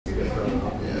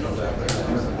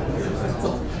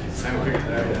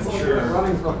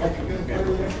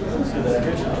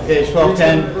it's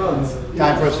 12:10.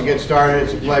 Time for us to get started.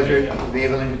 It's a pleasure to be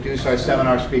able to introduce our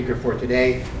seminar speaker for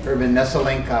today, Urban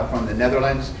Nesselink from the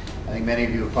Netherlands. I think many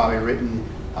of you have probably written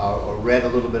or read a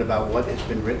little bit about what has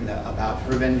been written about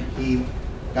Urban. He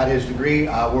got his degree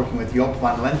working with Joop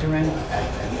van Lenteren at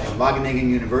Wageningen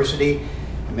University.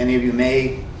 And many of you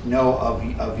may know of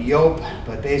Joop,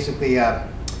 but basically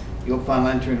Joop van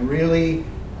Lenteren really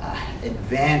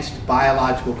advanced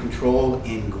biological control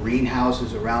in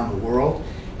greenhouses around the world,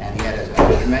 and he had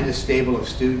a tremendous stable of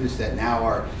students that now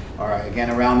are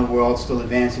again around the world still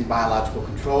advancing biological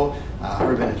control.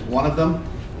 Urban is one of them.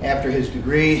 After his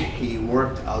degree, he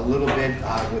worked a little bit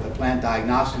with a plant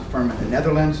diagnostic firm in the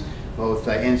Netherlands, both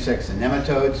insects and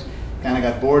nematodes. Kind of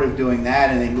got bored of doing that,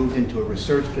 and they moved into a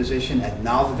research position at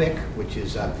Nalvik, which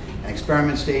is an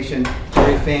experiment station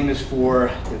very famous for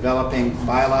developing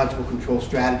biological control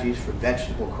strategies for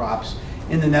vegetable crops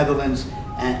in the Netherlands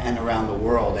and around the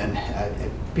world. And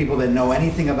people that know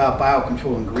anything about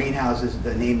biocontrol in greenhouses,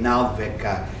 the name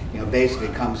Nalvik basically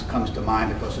comes to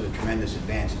mind because of the tremendous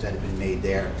advances that have been made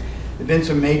there. There have been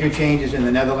some major changes in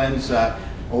the Netherlands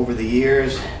over the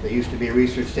years. There used to be a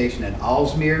research station at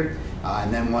Aalsmeer,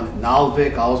 and then one at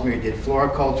Nalvik. Aalsmeer did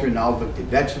floriculture, Nalvik did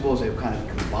vegetables. They've kind of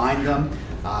combined them.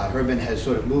 Urban has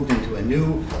sort of moved into a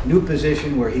new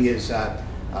position where he is, a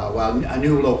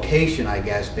new location, I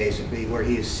guess, basically, where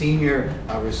he is senior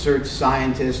research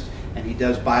scientist, and he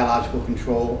does biological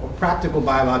control, or practical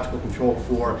biological control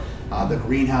for the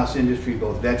greenhouse industry,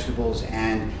 both vegetables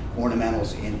and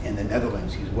ornamentals in the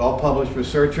Netherlands. He's a well-published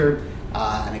researcher,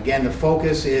 and again, the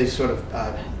focus is sort of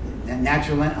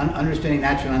understanding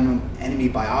natural enemy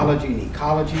biology and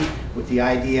ecology with the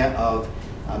idea of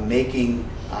making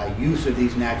use of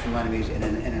these natural enemies in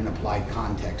an applied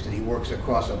context. And he works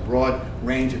across a broad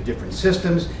range of different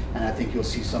systems, and I think you'll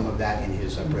see some of that in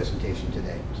his presentation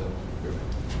today. So,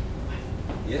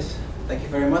 yes, thank you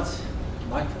very much,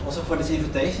 Mike, also for this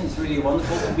invitation. It's really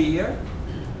wonderful to be here.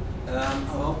 I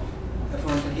hope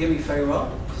everyone can hear me very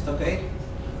well. Is it okay?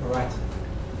 All right.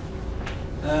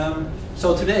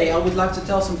 So today I would like to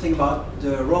tell something about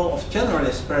the role of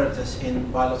generalist predators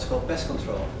in biological pest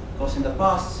control. Because in the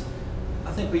past,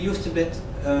 I think we used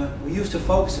to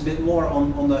focus a bit more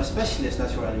on the specialist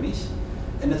natural enemies,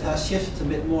 and it has shifted a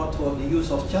bit more to the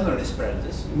use of generalist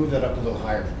predators. Move that up a little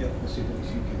higher. Yeah. Let's see if you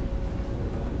can.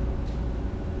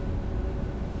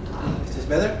 Is this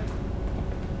better?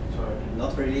 Sorry.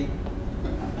 Not really.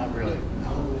 Not really. No.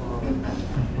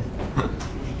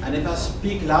 And if I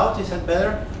speak loud, is that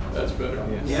better? That's better.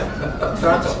 Yes. Yeah.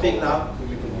 Try to speak loud.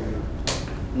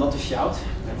 Not to shout.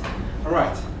 All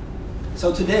right.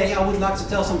 So today I would like to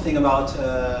tell something about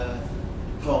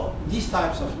these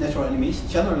types of natural enemies,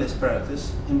 generalist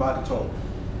predators in biocontrol.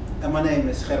 And my name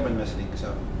is Gerben Messelink.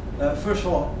 So first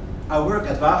of all, I work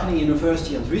at Wageningen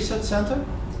University and Research Center.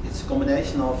 It's a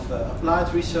combination of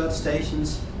applied research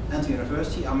stations and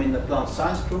university. I'm in the plant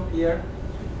science group here.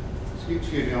 Excuse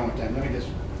me one more time. Let me just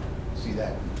see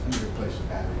that. Let me replace the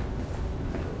battery.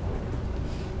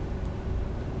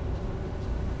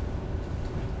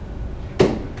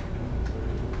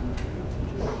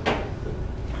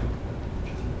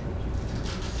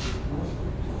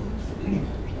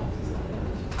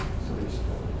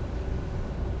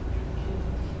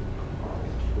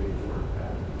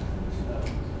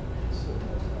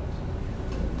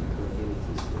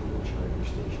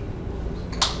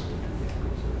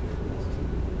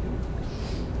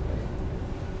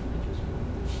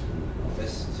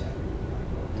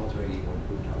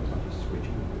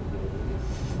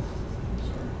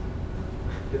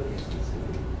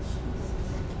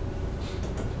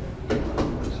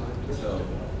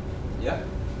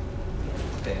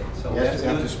 Yes, you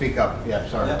have to speak up. Yeah,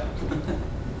 sorry. Yeah.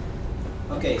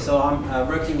 Okay, so I'm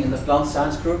working in the plant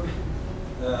science group.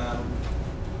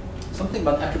 Something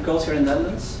about agriculture in the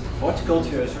Netherlands.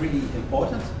 Horticulture is really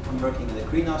important. I'm working in the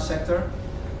greenhouse sector,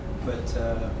 but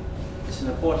it's an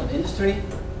important industry.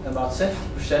 About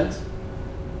 70%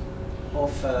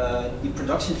 of the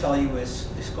production value is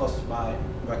caused by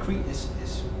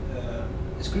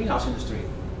greenhouse industry.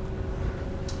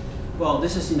 Well,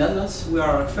 this is the Netherlands. We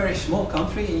are a very small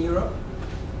country in Europe,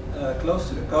 close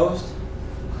to the coast,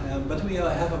 but we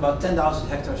have about 10,000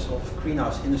 hectares of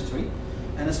greenhouse industry,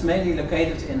 and it's mainly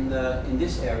located in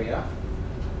this area.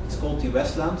 It's called the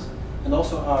Westland, and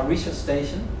also our research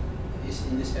station is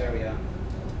in this area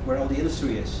where all the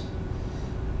industry is.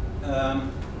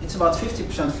 It's about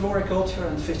 50% floriculture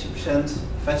and 50%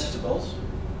 vegetables,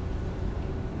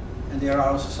 and there are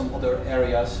also some other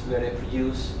areas where they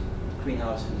produce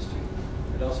greenhouse industry.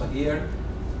 But also here,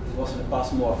 it was in the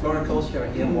past more floriculture,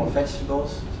 and here more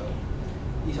vegetables. So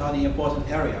these are the important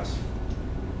areas.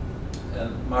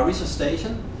 My research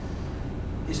station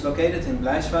is located in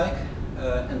Blijswijk,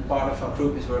 and part of our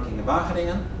group is working in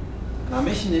Wageningen. And our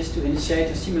mission is to initiate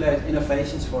and stimulate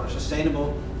innovations for a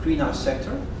sustainable greenhouse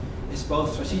sector. It's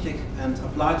both strategic and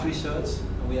applied research,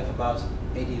 and we have about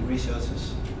 80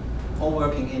 researchers all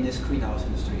working in this greenhouse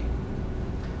industry.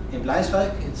 In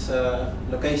Blijswijk, it's a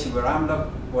location where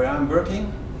I'm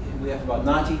working. We have about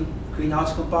 19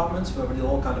 greenhouse compartments where we do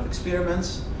all kinds of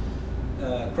experiments,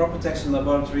 crop protection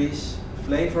laboratories,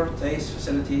 flavor, taste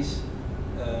facilities,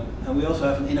 and we also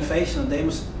have an innovation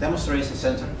and demonstration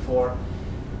center for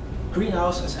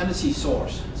greenhouse as energy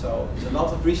source. So there's a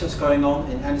lot of research going on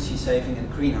in energy saving in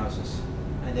greenhouses,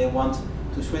 and they want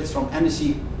to switch from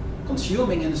energy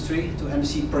consuming industry to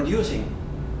energy producing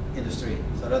industry.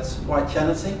 So that's quite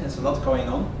challenging. There's a lot going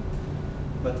on,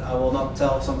 but I will not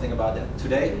tell something about that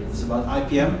today. It's about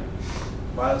IPM,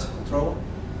 biological control.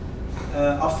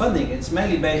 Our funding, it's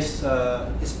mainly based,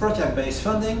 it's project-based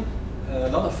funding. A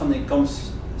lot of funding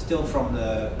comes still from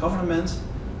the government,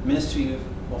 Ministry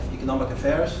of Economic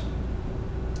Affairs.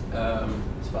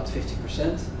 It's about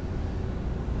 50%.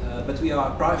 But we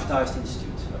are a privatized institute.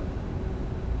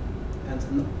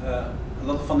 And a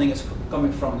lot of funding is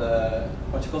coming from the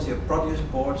Horticulture Produce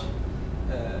Board,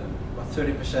 about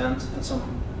 30%, and some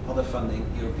other funding,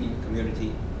 European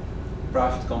Community,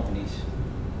 private companies.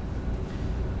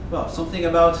 Well, something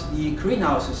about the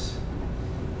greenhouses.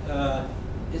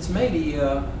 It's mainly,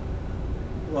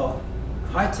 well,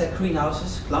 high-tech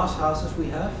greenhouses, glass houses we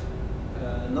have,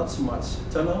 not so much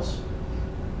tunnels.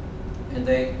 And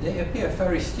they appear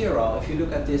very sterile. If you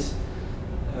look at this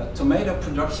tomato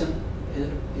production,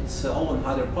 it's all in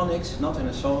hydroponics, not in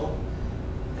a soil.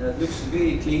 And it looks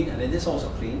really clean, and it is also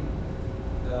clean.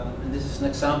 And this is an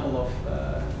example of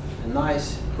a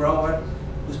nice grower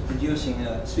who's producing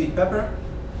sweet pepper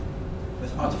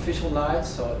with artificial light,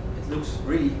 so it looks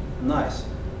really nice.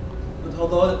 But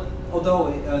although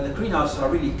the greenhouses are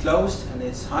really closed and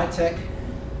it's high-tech,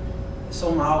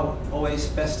 somehow always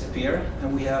pests appear,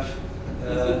 and we have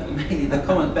mainly the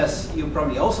common pests you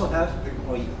probably also have,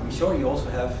 or I'm sure you also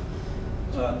have,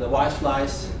 the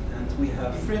whiteflies, and we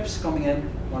have thrips coming in,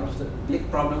 one of the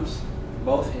big problems,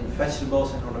 both in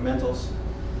vegetables and ornamentals.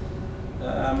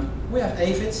 We have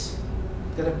aphids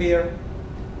that appear,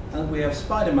 and we have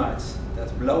spider mites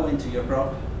that blow into your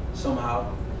crop somehow.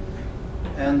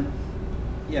 And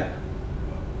yeah,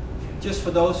 just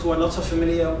for those who are not so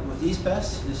familiar with these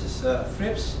pests, this is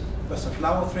thrips, western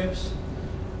flower thrips.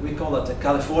 We call it the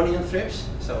Californian thrips,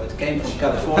 so it came from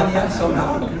California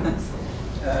somehow.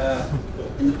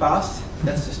 In the past,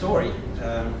 that's the story.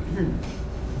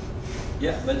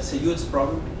 Yeah, but it's a huge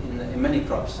problem in many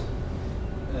crops.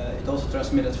 It also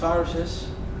transmitted viruses.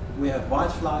 We have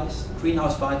whiteflies,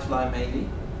 greenhouse whitefly mainly,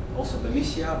 also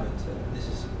Bemisia, but this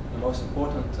is the most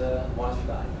important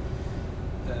whitefly.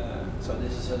 So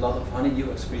this is a lot of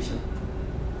honeydew excretion,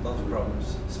 a lot of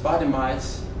problems. Spider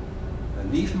mites,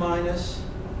 leaf miners,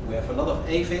 we have a lot of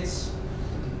aphids.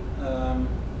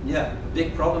 Yeah, a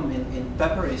big problem in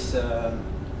pepper is the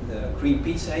green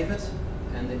peach aphid,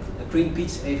 and the green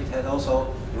peach aphid had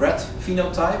also red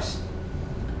phenotypes,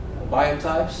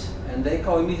 biotypes, and they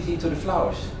go immediately to the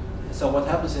flowers. So what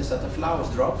happens is that the flowers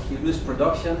drop, you lose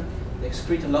production, they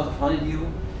excrete a lot of honeydew.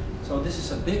 So this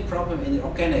is a big problem in the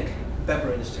organic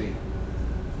pepper industry.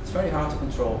 It's very hard to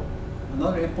control.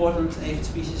 Another important aphid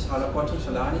species are Locotra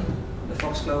solani, the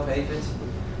foxglove aphid.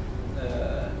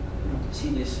 You see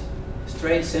these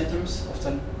strange symptoms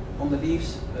on the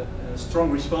leaves, a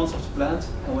strong response of the plant,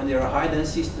 and when there are high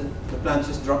densities, the plant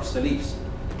just drops the leaves.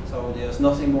 So there's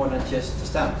nothing more than just the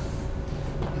stem.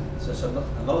 So it's a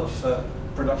lot of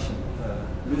production,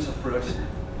 loss of production.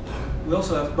 We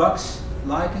also have bugs,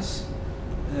 lichens,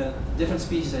 different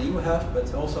species that you have,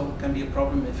 but also can be a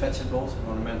problem in vegetables and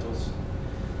ornamentals.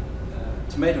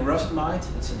 Tomato russet mite,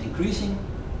 it's an increasing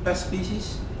pest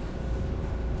species.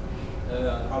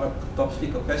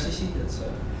 Allotopical pesticide, that's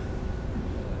a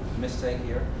mistake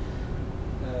here.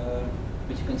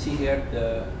 But you can see here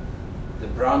the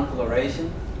brown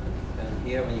coloration, and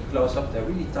here when you close up they're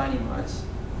really tiny mites.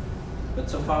 But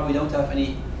so far we don't have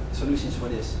any solutions for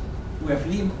this. We have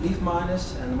leaf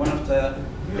miners, and one of the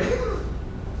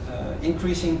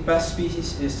increasing pest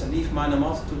species is the leaf miner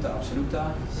moth, Tuta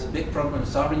absoluta. It's a big problem in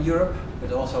southern Europe,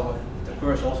 but also it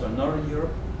occurs also in northern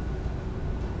Europe.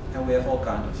 And we have all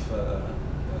kinds of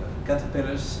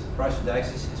caterpillars.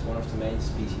 Chrysodixis is one of the main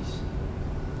species.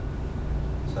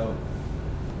 So,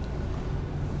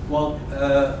 well,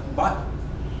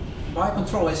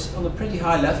 biocontrol is on a pretty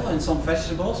high level in some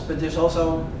vegetables, but there's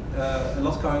also a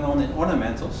lot going on in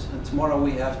ornamentals. And tomorrow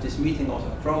we have this meeting, also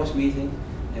a growers meeting,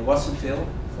 in Watsonville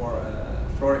for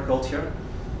floriculture,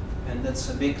 and that's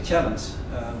a big challenge.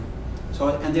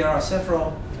 And there are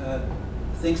several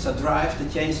things that drive the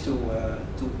change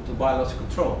to biological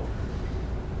control.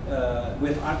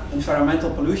 With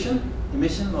environmental pollution,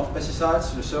 emission of pesticides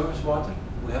to the surface water.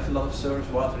 We have a lot of surface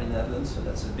water in the Netherlands, so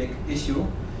that's a big issue.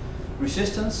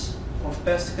 Resistance of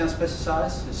pests against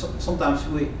pesticides. Sometimes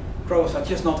growers are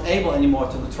just not able anymore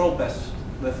to control pests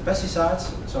with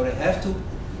pesticides, so they have to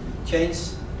change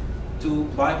to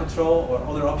biocontrol or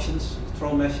other options,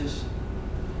 control measures.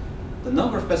 The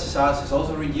number of pesticides is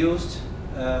also reduced,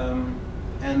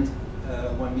 and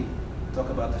when we talk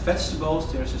about the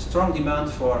vegetables, there is a strong demand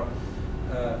for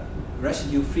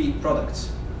residue-free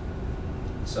products.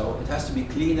 So it has to be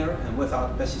cleaner and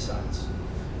without pesticides.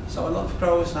 So a lot of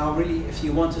growers now really, if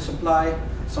you want to supply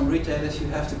some retailers, you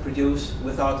have to produce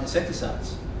without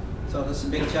insecticides. So that's a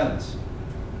big challenge.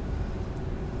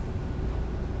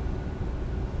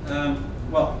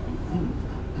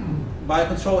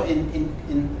 Biocontrol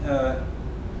in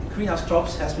greenhouse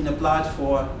crops has been applied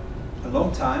for a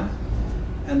long time,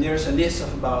 and there's a list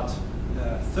of about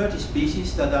 30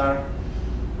 species that are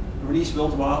released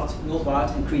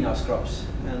worldwide in greenhouse crops.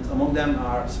 And among them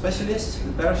are specialists,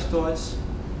 the parasitoids,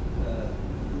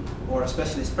 or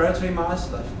specialist predatory mice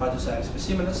like Phytoceras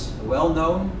specimilis, a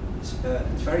well-known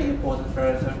and very important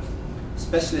predator,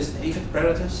 specialist aphid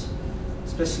predators,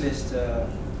 specialist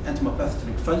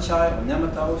entomopathogenic fungi or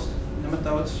nematodes,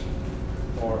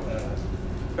 or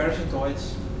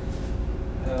parasitoids.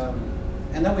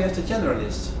 And then we have the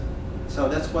generalist. So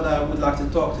that's what I would like to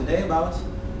talk today about.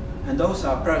 And those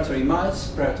are predatory mites,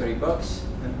 predatory bugs,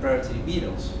 and predatory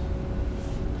beetles.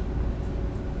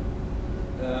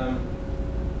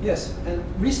 Yes, and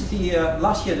recently,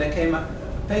 last year, there came a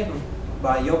paper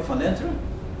by Joop van Lenteren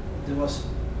that was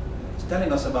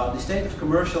telling us about the state of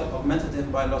commercial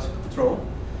augmentative biological control.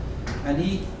 And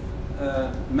he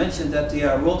mentioned that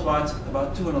there are worldwide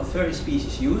about 230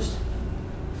 species used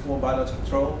for biological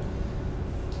control,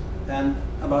 and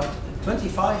about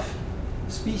 25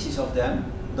 species of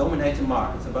them dominate the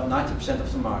market, about 90%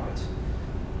 of the market.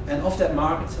 And of that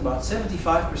market, about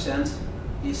 75%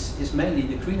 is mainly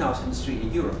the greenhouse industry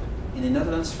in Europe. In the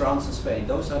Netherlands, France and Spain.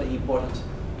 Those are the important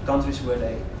countries where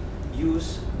they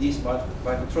use these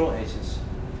biocontrol agents.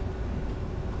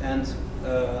 And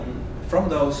from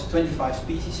those 25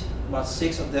 species, about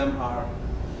 6 of them are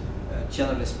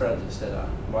generalist predators that are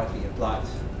widely applied.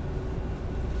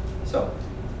 So,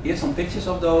 here's some pictures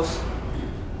of those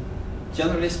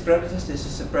generalist predators. This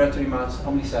is a predatory mouse,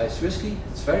 Omniceus swissky.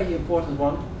 It's a very important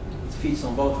one. It feeds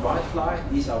on both whitefly.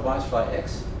 These are whitefly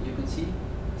eggs, you can see,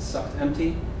 it's sucked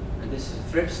empty. And this is a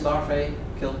thrips larvae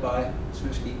killed by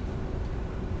swissky.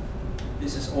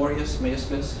 This is Aureus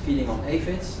majusculus feeding on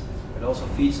aphids, but also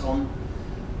feeds on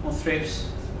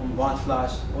thrips, on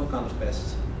whiteflies, all kind of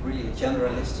pests. Really a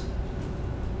generalist.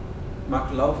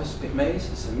 Macrolophus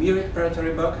pygmaeus is a myrid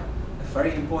predatory bug, a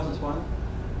very important one.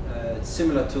 It's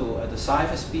similar to the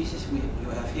Cypher species you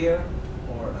have here,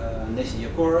 or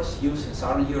Nesiocorus used in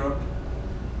southern Europe.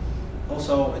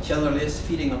 Also a generalist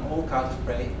feeding on all kinds of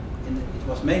prey. It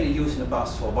was mainly used in the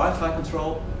past for whitefly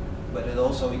control, but it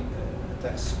also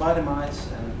attacks spider mites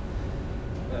and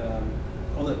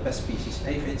other pest species,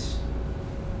 aphids.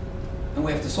 And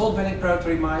we have the salt-dwelling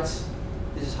predatory mites.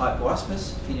 This is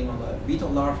Hypoaspis feeding on the beetle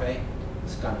larvae.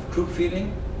 It's kind of group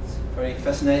feeding. It's very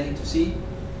fascinating to see.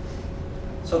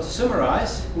 So to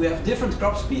summarize, we have different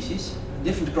crop species,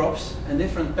 different crops, and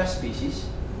different pest species.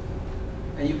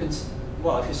 And you can,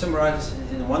 well, if you summarize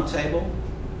it in one table,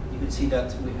 you can see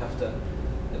that we have the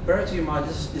predatory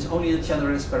mites. This is only the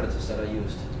generalist predators that are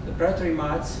used. The predatory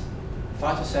mites,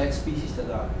 phytocyte species that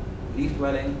are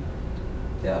leaf-dwelling,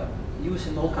 they are used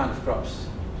in all kinds of crops.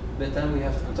 But then we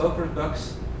have anthocorus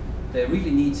bugs. They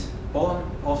really need pollen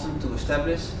often to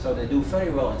establish, so they do very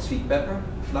well in sweet pepper,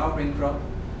 flowering crop,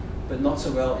 but not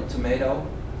so well in tomato.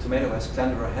 Tomato has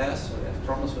glandular hairs, so they have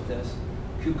problems with this.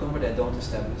 Cucumber, they don't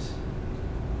establish.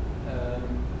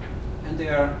 And they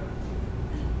are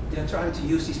trying to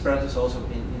use these predators also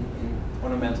in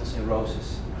ornamentals, in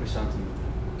roses, chrysanthemum.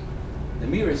 The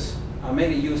myrids are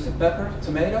mainly used in pepper,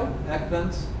 tomato,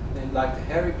 eggplant. They like the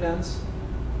hairy plants,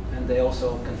 and they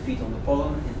also can feed on the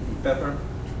pollen in pepper.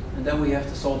 And then we have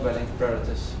the salt-dwelling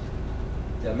predators.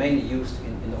 They are mainly used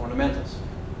in the ornamentals,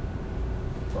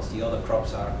 because the other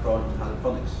crops are grown in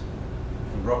hydroponics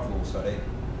and rock wool, so they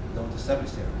don't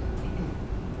establish there.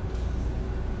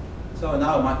 So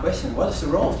now my question, what is the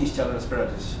role of these generalist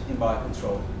predators in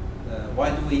biocontrol?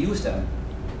 Why do we use them?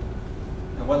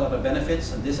 And what are the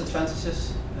benefits and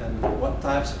disadvantages? And what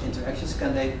types of interactions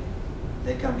can they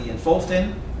can be involved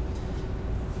in?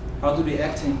 How do they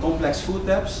act in complex food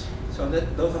webs? So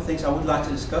those are things I would like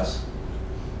to discuss.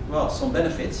 Well, some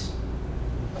benefits.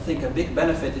 I think a big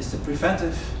benefit is the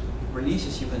preventive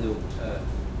releases you can do,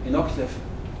 inoculative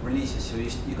releases. So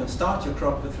you can start your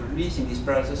crop with releasing these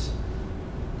predators.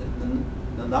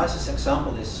 The nicest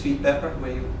example is sweet pepper,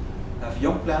 where you have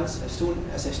young plants. As soon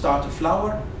as they start to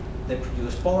flower, they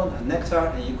produce pollen and nectar,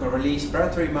 and you can release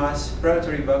predatory mice,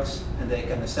 predatory bugs, and they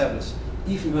can establish,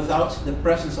 even without the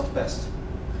presence of pests.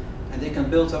 And they can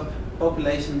build up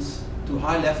populations to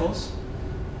high levels.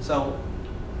 So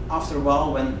after a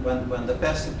while, when the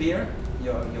pests appear,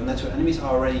 your natural enemies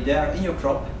are already there in your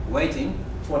crop, waiting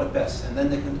for the pests, and then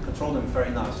they can control them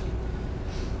very nicely.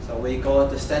 So we call it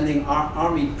the standing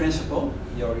army principle.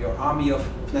 Your army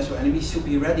of natural enemies should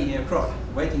be ready in your crop,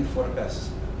 waiting for the pests.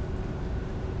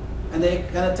 And they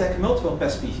can attack multiple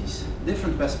pest species,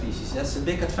 different pest species. That's a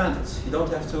big advantage. You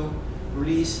don't have to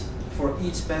release for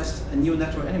each pest a new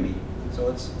natural enemy. So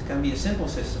it can be a simple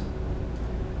system.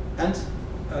 And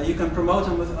you can promote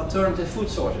them with alternative food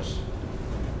sources.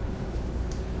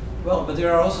 Well, but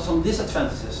there are also some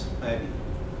disadvantages, maybe.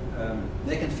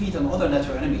 They can feed on other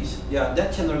natural enemies. They are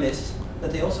that generalist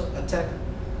that they also attack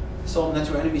some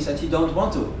natural enemies that you don't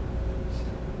want to.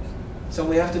 So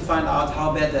we have to find out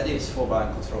how bad that is for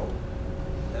biocontrol.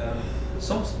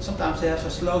 Sometimes they have a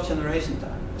slow generation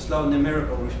time, a slow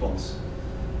numerical response.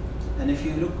 And if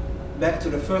you look back to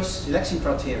the first selection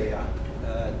criteria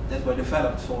that were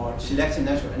developed for selecting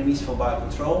natural enemies for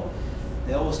biocontrol,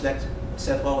 they always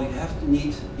said, well,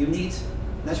 you need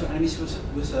natural enemies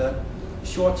with a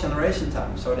short generation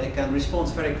time, so they can respond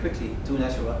very quickly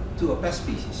to a pest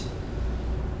species.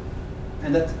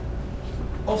 And that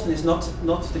often is not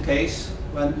the case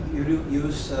when you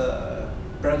use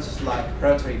predators like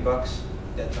predatory bugs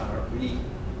that really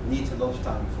need a lot of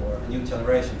time for a new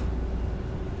generation.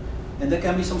 And there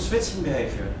can be some switching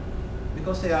behavior.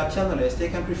 Because they are generalists, they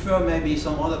can prefer maybe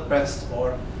some other pest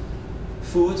or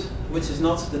food which is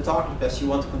not the target pest you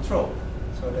want to control.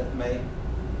 So that may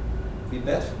be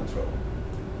bad for control.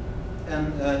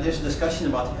 And there's a discussion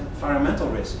about environmental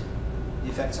risk, the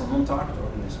effects on non-target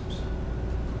organisms.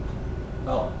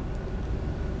 Well,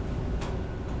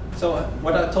 so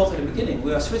what I told at the beginning,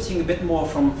 we are switching a bit more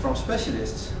from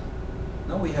specialists.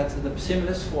 Now we had the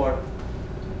Generalist for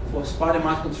spider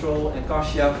mite control and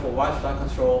Garcia for whitefly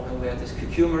control, and we had this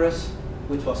Cucumerus,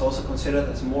 which was also considered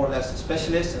as more or less a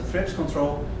specialist in thrips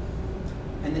control.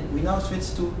 And we now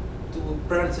switch to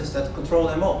predators that control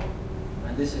them all.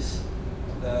 And this is,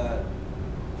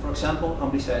 for example,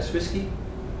 Amblyseius whisky,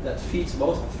 that feeds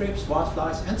both on thrips,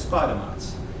 whiteflies, and spider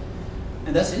mites.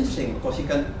 And that's interesting because you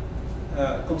can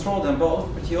control them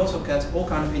both, but you also get all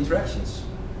kinds of interactions.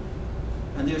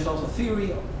 And there's also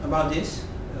theory about this,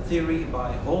 a theory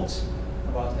by Holt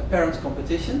about apparent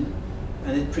competition,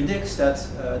 and it predicts that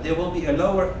there will be a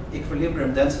lower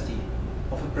equilibrium density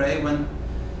of prey when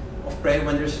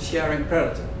there's a sharing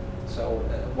predator. So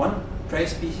one prey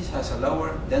species has a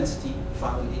lower density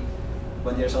finally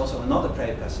when there's also another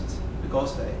prey present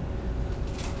because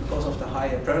of the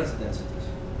higher predator densities.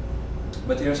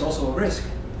 But there's also a risk,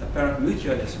 apparent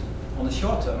mutualism. On the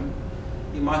short term,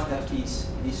 you might have these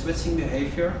switching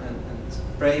behavior, and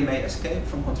prey may escape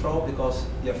from control because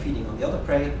they are feeding on the other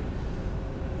prey,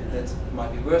 and that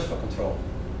might be worse for control.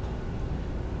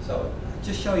 So I'll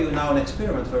just show you now an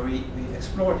experiment where we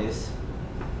explore this.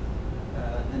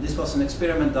 And this was an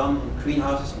experiment done in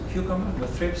greenhouses on cucumber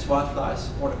with thrips, whiteflies,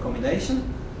 or the combination.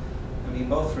 And we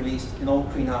both released in all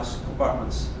greenhouse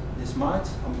compartments this mite,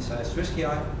 Amblyseius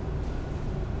whisky-eye.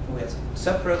 We had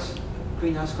separate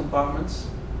greenhouse compartments.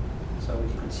 So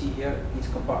you can see here, each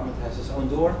compartment has its own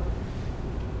door.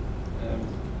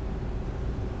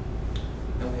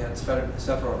 And we had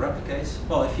several replicates.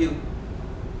 Well,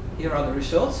 here are the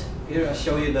results. Here I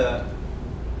show you the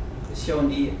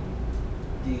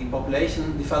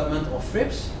population development of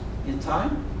thrips in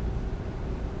time.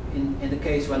 In the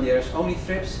case when there's only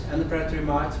thrips and the predatory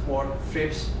mite, or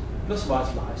thrips plus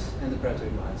whiteflies and the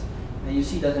predatory mite. And you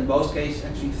see that in both cases,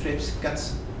 actually thrips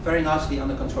gets very nicely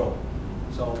under control.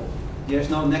 So there's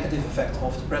no negative effect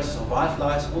of the presence of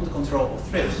whiteflies on the control of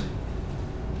thrips.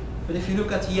 But if you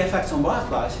look at the effects on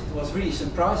whiteflies, it was really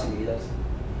surprisingly that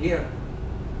here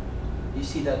you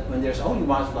see that when there's only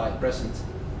whitefly present,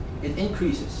 it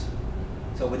increases.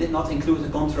 So we did not include the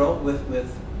control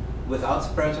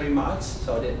without predatory mites,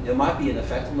 so there might be an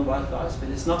effect on the whiteflies, but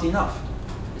it's not enough.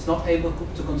 It's not able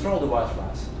to control the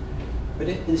whiteflies. But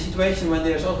in the situation when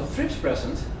there's also thrips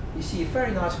present, you see a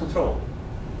very nice control.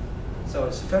 So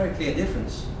it's a very clear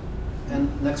difference. And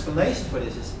an explanation for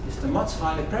this is the much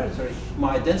higher predatory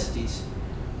mite densities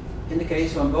in the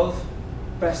case when both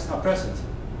pests are present.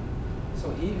 So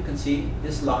here you can see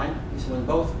this line is when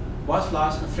both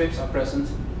whiteflies and thrips are present,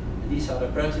 and these are the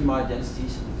predatory mite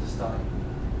densities of the style.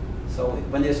 So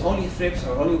when there's only thrips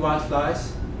or only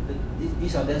whiteflies,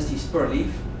 these are densities per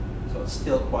leaf, so it's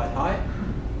still quite high.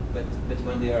 But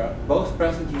when they are both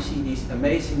present, you see these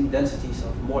amazing densities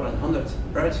of more than 100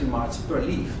 predatory mites per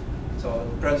leaf. So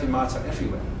predatory mites are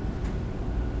everywhere.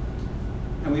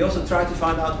 And we also try to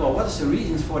find out, well, what is the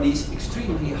reasons for these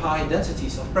extremely high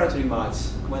densities of predatory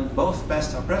mites when both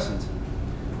pests are present?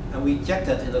 And we checked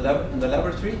that in the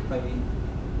laboratory, where we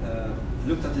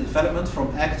looked at the development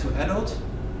from egg to adult,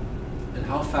 and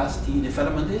how fast the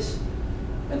development is,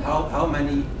 and how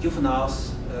many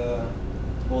juveniles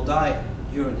will die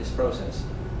during this process,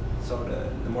 so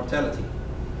the mortality.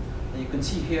 And you can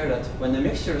see here that when the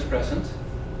mixture is present,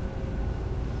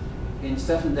 in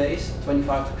 7 days,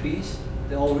 25 degrees,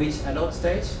 they all reach adult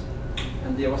stage,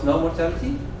 and there was no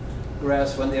mortality.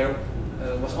 Whereas when there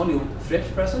was only thrips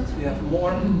present, we have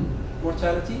more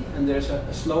mortality, and there's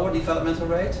a slower developmental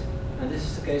rate. And this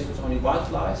is the case with only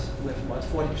whiteflies, with about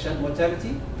 40%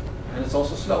 mortality, and it's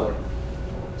also slower.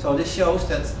 So this shows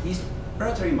that these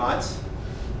predatory mites,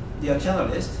 they are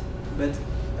generalist, but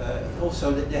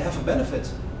also they have a benefit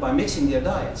by mixing their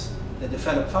diets. They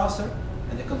develop faster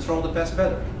and they control the pest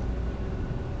better.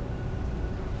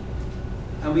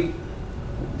 And we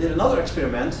did another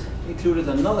experiment, included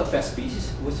another pest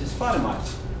species, which is spider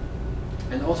mites.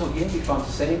 And also here we found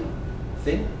the same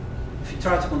thing. If you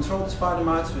try to control the spider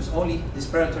mites with only this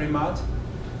predatory mite,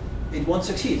 it won't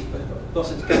succeed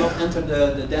because it cannot enter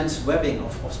the dense webbing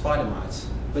of spider mites.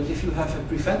 But if you have a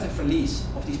preventive release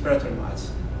of these predatory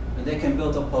mites, and they can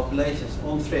build up populations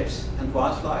on thrips and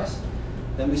whiteflies,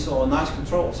 then we saw a nice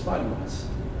control of spider mites.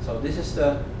 So this is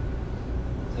the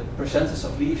percentage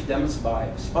of leaves damaged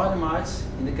by spider mites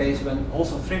in the case when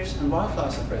also thrips and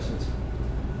whiteflies are present.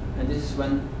 And this is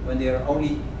when there are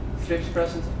only thrips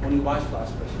present, only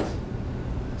whiteflies present.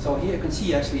 So here you can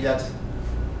see actually that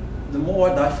the more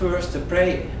diverse the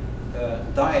prey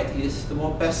diet is, the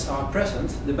more pests are present,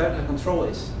 the better the control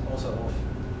is also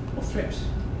of thrips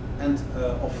and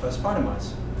of spider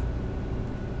mites.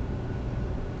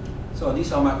 So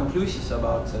these are my conclusions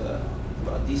about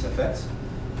these effects.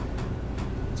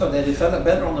 So they develop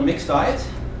better on a mixed diet,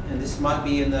 and this might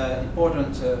be an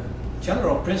important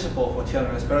general principle for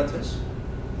generalist predators.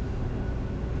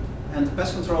 And the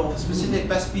pest control of a specific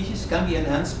pest species can be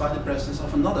enhanced by the presence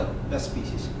of another pest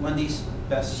species when these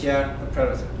pests share a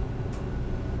predator.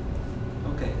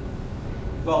 Okay.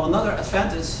 Well, another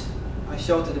advantage I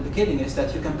showed at the beginning is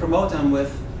that you can promote them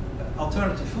with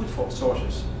alternative food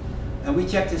sources. And we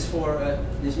checked this for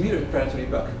this murid predatory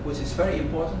bug, which is very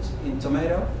important in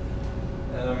tomato.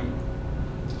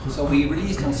 So we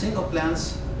released on single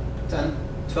plants 10,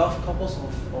 12 couples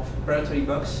of predatory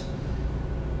bugs,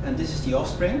 and this is the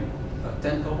offspring,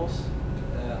 10 couples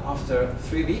after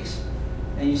 3 weeks.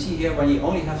 And you see here when you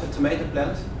only have a tomato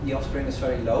plant, the offspring is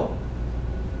very low.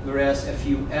 Whereas if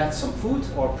you add some food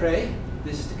or prey,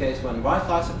 this is the case when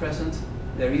whiteflies are present,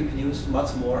 they reproduce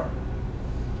much more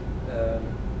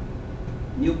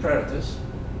new predators.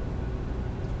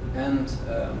 And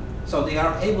so they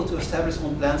are able to establish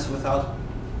on plants without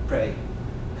prey,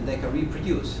 and they can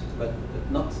reproduce, but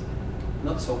not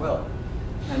so well.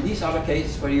 And these are the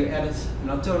cases where you added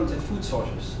an alternative food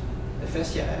sources.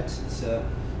 Ephesia eggs, it's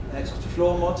eggs of the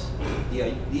floor moth.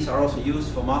 These are also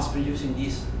used for mass producing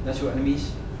these natural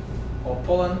enemies, or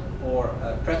pollen, or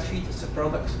pred feed, it's a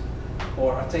product,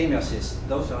 or Artemia cysts.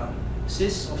 Those are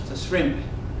cysts of the shrimp.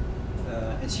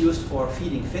 It's used for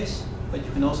feeding fish, but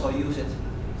you can also use it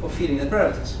for feeding the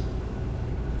predators.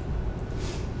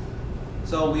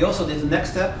 So we also did the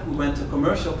next step. We went to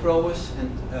commercial growers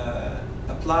and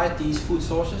applied these food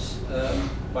sources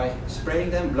by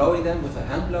spraying them, blowing them with a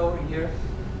hand blower here.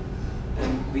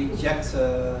 And we checked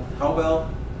how well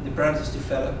the predators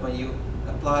develop when you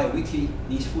apply weekly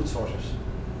these food sources.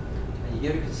 And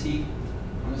here you can see,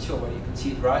 I'm not sure whether you can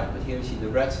see it right, but here you see the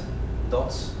red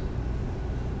dots,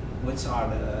 which are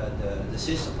the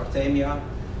cysts of Artemia.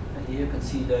 And here you can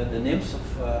see the nymphs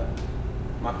of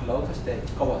Macrolotus, they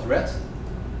colored red.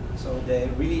 So they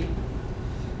really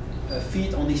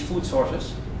feed on these food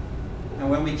sources. And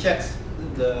when we checked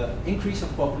the increase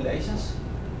of populations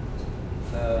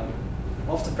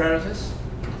of the predators,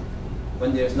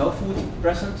 when there's no food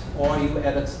present, or you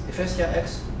added Ephesia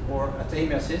eggs or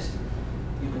Artemia cyst,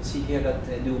 you can see here that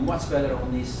they do much better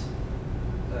on these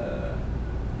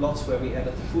plots where we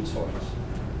added the food sources.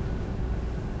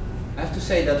 I have to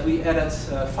say that we added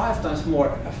 5 times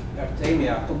more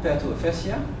Artemia compared to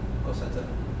Ephesia, because at the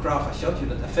graph I showed you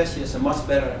that Ephesia is a much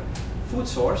better food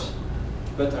source.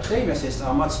 But Artemia cysts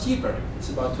are much cheaper.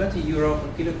 It's about 20 euro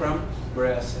per kilogram,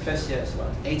 whereas Festia is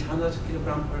about 800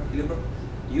 kilogram per kilogram,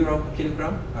 euro per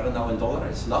kilogram. I don't know in dollar,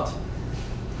 it's not.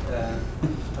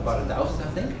 About 1,000,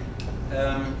 I think.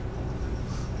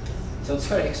 So it's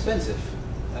very expensive.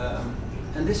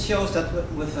 And this shows that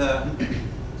with a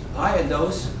higher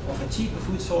dose of a cheaper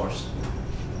food source,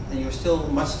 and you're still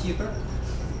much cheaper,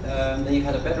 then you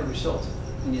had a better result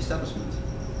in the establishment.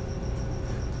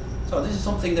 So this is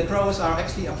something the growers are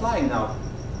actually applying now.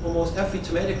 Almost every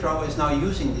tomato grower is now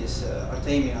using this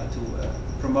Artemia to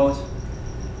promote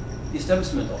the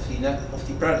establishment of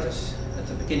the predators at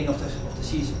the beginning of the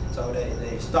season. So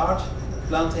they start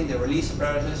planting, they release the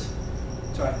predators,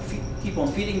 try keep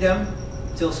on feeding them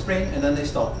till spring, and then they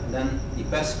stop. And then the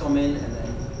pests come in, and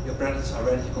then your predators are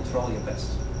ready to control your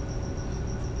pests.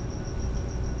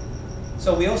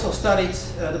 So we also studied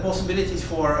the possibilities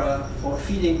for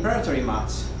feeding predatory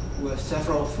mites with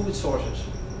several food sources.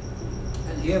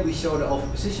 And here we show the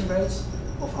oviposition rates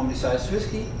of Amblysaius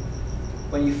fusci.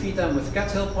 When you feed them with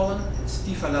cattail pollen, it's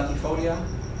Tifa latifolia,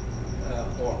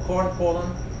 or corn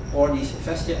pollen, or these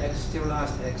Festia eggs,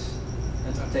 sterilized eggs,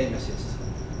 and Artemia cysts.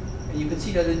 And you can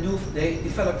see that they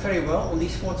develop very well on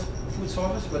these food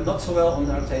sources, but not so well on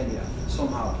the Artemia,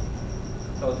 somehow.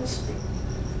 So it's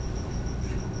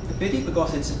a pity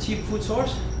because it's a cheap food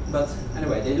source, but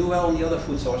anyway, they do well on the other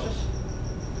food sources.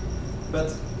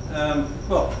 But,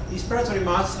 well, these predatory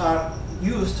mites are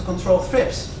used to control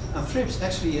thrips, and thrips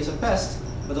actually is a pest,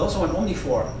 but also an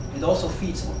omnivore. It also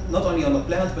feeds not only on the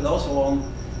plant, but also on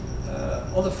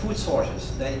other food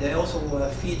sources. They also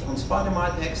feed on spider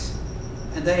mite eggs,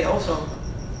 and they also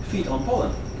feed on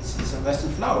pollen. It's a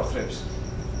western flower thrips.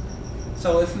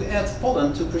 So if we add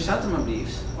pollen to chrysanthemum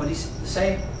leaves, or the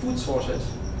same food sources,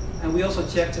 and we also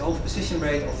check the oviposition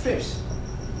rate of thrips,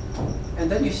 and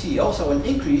then you see also an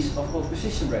increase of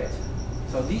oviposition rate.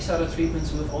 So these are the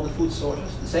treatments with all the food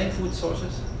sources, the same food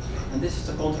sources, and this is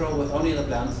the control with only the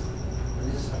plant,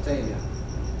 and this is Artemia.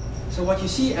 So what you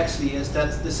see actually is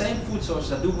that the same food sources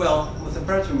that do well with the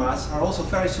predatory mites are also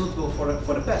very suitable for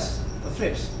the pests, for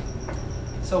thrips.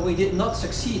 So we did not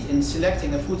succeed in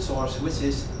selecting a food source which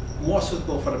is more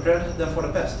suitable for the predator than for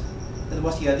the pest. That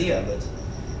was the idea, but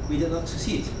we did not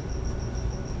succeed.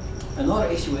 Another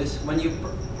issue is when you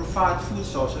provide food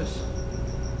sources,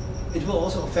 it will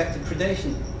also affect the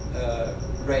predation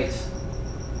rate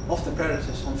of the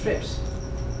predators on thrips.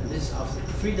 And this is after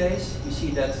 3 days, you see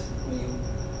that when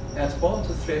you add pollen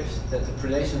to thrips, that the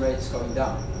predation rate is going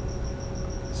down.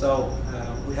 So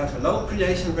we have a low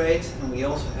predation rate, and we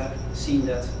also have seen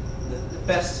that the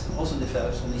pest also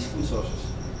develops on these food sources.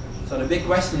 So the big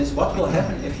question is, what will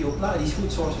happen if you apply these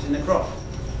food sources in a crop?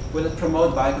 Will it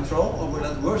promote biocontrol, or will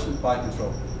it worsen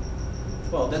biocontrol?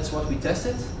 Well, that's what we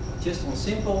tested, just on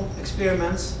simple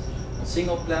experiments, on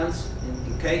single plants,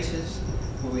 in cages,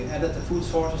 where we added the food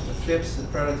sources, the thrips, the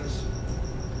predators.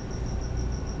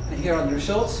 And here are the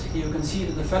results. Here you can see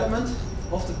the development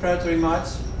of the predatory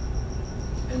mites,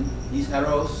 and these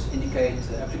arrows indicate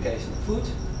the application of food.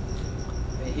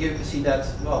 And here you can see that,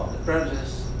 well, the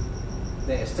predators,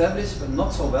 they establish, but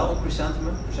not so well in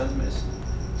chrysanthemum. Chrysanthemum is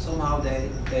somehow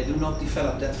they do not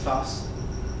develop that fast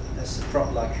as a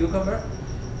crop like cucumber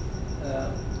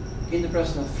in the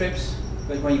presence of thrips.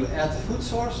 But when you add the food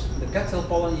source, the cattail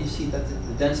pollen, you see that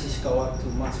the densities go up to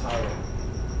much higher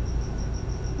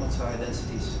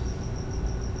densities.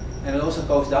 And it also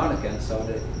goes down again, so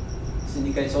this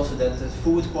indicates also that the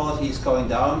food quality is going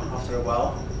down after a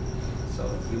while. So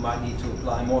you might need to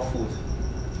apply more food.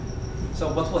 So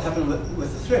what will happen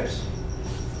with the thrips?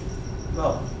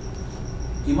 Well,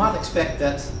 you might expect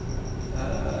that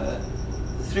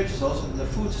the thrips is also, the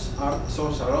food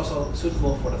sources are also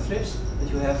suitable for the thrips, that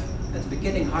you have at the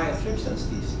beginning higher thrips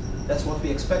densities. That's what we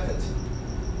expected.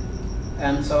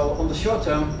 And so on the short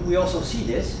term we also see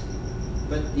this,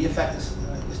 but the effect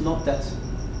is not that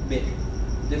big.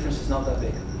 The difference is not that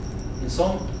big. In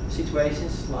some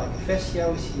situations, like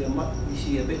Festia, we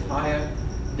see a bit higher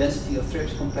density of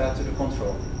thrips compared to the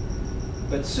control.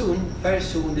 But soon, very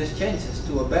soon, this changes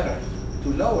to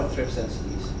lower thrips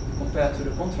densities compared to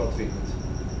the control treatment.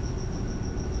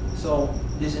 So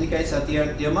this indicates that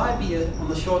there might be, on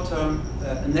the short term,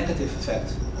 a negative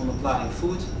effect on applying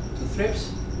food to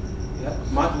thrips. You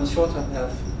might on the short term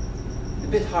have a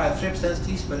bit higher thrips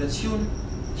densities, but it soon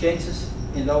changes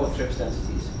in lower thrips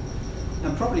densities.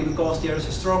 And probably because there is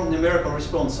a strong numerical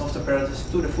response of the predators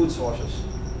to the food sources.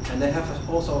 And they have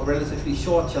also a relatively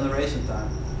short generation time.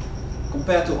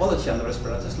 Compared to other generalist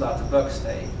predators like the bugs,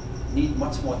 they need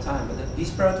much more time. But these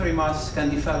predatory mice can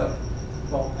develop,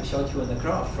 well, I showed you in the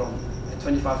graph, from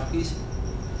 25 degrees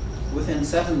within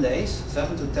 7 days,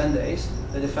 7 to 10 days,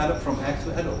 they develop from egg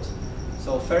to adult.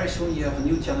 So very soon you have a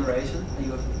new generation and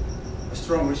you have a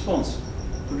strong response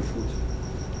to the food.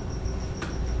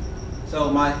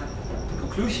 So my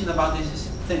conclusion about this is,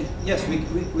 yes,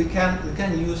 we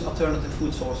can use alternative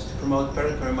food sources to promote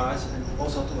predatory mites and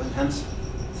also to enhance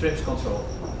thrips control.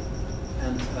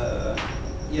 And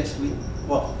yes, we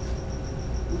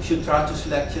should try to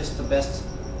select just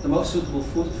the most suitable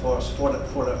food source for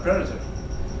the predator.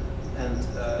 And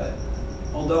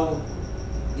although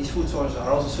these food sources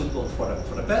are also suitable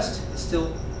for the pest, it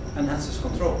still enhances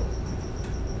control.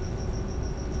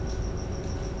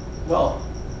 Well,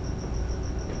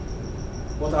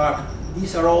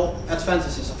 these are all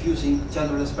advantages of using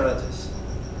generalist predators.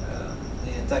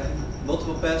 They attack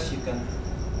multiple pests. You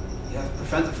have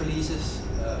preventive releases.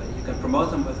 You can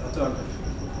promote them with alternative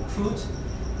food,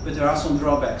 but there are some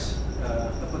drawbacks.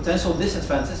 A potential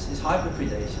disadvantage is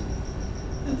hyperpredation,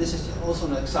 and this is also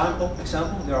an example.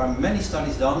 There are many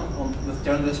studies done with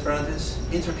generalist predators,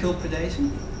 interkill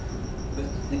predation. But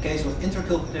in the case of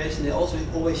interkill predation, they also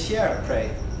always share a prey,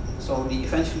 so the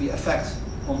eventually effect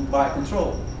on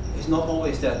biocontrol is not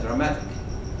always that dramatic.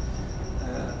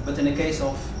 But in the case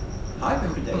of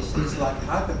hyperpredation, it's like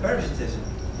hyperparasitism.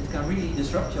 It can really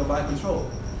disrupt your biocontrol.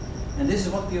 And this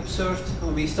is what we observed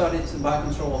when we studied the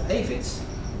biocontrol of aphids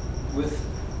with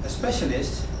a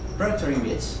specialist, predatory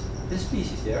mites, this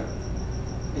species there.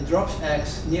 It drops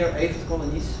eggs near aphid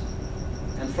colonies,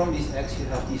 and from these eggs you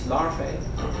have these larvae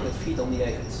that feed on the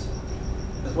aphids.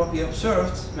 But what we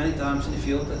observed many times in the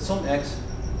field, that some eggs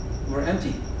were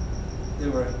empty. They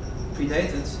were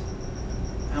predated,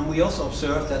 and we also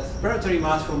observed that predatory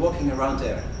mites were walking around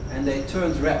there, and they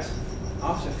turned red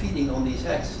after feeding on these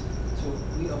eggs. So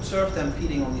we observed them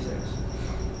feeding on these eggs.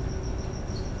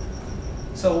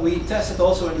 So we tested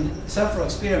also in several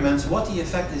experiments what the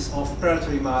effect is of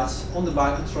predatory mites on the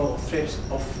biocontrol of thrips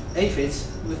of aphids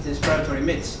with this predatory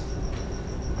mites.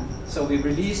 So we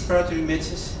released predatory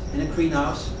mites in a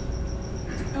greenhouse,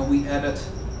 and we added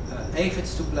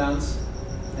aphids to plants,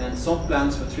 and some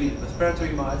plants were treated with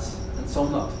predatory mites and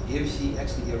some not. Here you see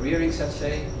actually a rearing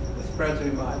sachet with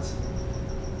predatory mites,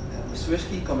 with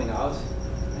Swisky coming out,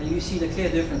 and you see the clear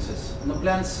differences. On the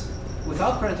plants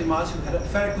without predatory mites, we had a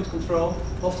very good control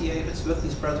of the aphids with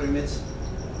these predatory mites,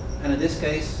 and in this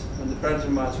case, when the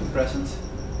predatory mites were present,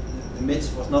 the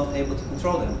mites was not able to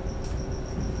control them.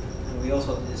 And we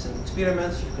also did this in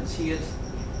experiments. You can see it,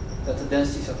 that the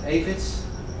densities of aphids,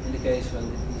 in the case when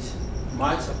these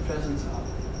mites are present,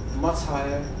 are much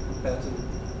higher compared to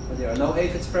when there are no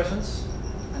aphids present,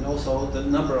 and also the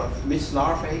number of mites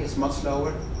larvae is much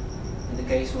lower in the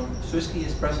case when Swisky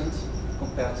is present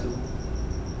compared to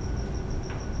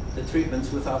the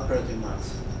treatments without predatory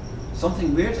mites.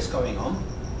 Something weird is going on.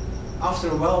 After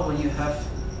a while, when you have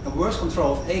a worse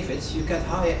control of aphids, you get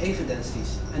higher aphid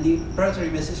densities, and the predatory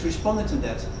mites is responding to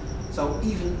that. So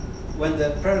even when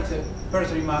the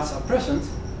predatory mites are present,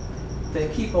 they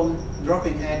keep on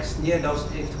dropping eggs near those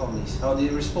aphid colonies. So they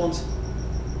respond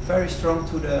very strong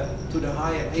to the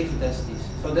higher aphid densities.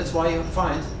 So that's why you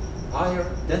find higher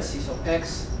densities of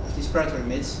eggs of these predatory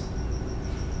mites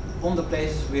on the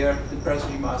places where the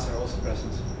predatory mites are also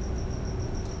present.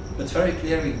 But very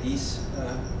clearly, these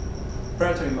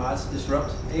predatory mites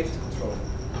disrupt aphid control.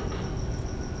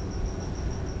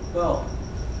 Well,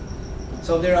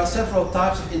 so there are several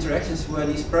types of interactions where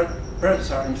these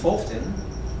predators are involved in.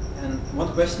 And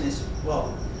one question is, well,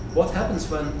 what happens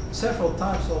when several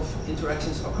types of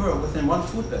interactions occur within one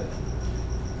food web?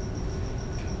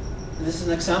 And this is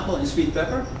an example in sweet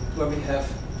pepper, where we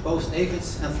have both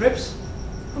aphids and thrips,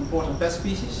 important pest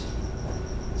species.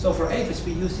 So for aphids,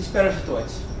 we use these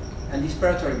parasitoids and these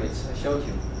predatory mites I showed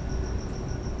you.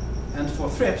 And for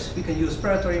thrips, we can use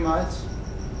predatory mites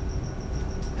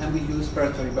and we use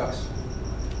predatory bugs.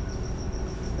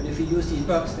 But if we use these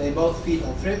bugs, they both feed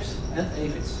on thrips and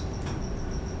aphids.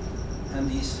 And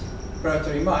these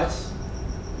predatory mites,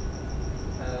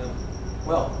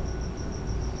 well,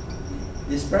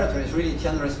 this predator is really a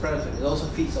generalist predator. It also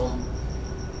feeds on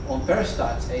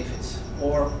parasites, aphids,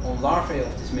 or on larvae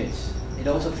of these mites. It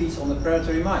also feeds on the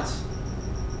predatory mites.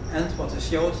 And what I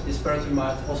showed, this predatory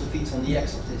mite also feeds on the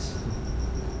eggs of these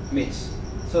mites.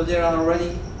 So there are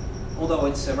already, although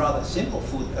it's a rather simple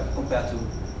food compared to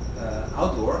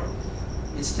outdoor,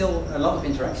 it's still a lot of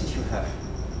interactions you have.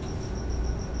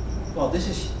 Well, this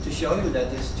is to show you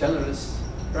that this generalist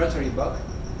predatory bug,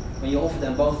 when you offer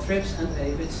them both thrips and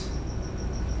aphids,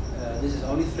 this is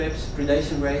only thrips,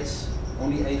 predation rates,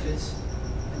 only aphids,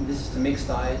 and this is the mixed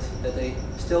diet, that they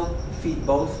still feed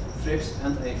both thrips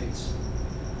and aphids.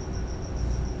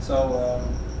 So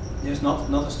there's not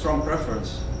a strong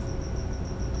preference.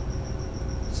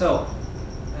 So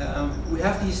we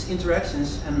have these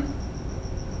interactions, and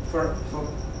for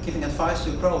giving advice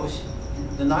to crows,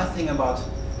 the nice thing about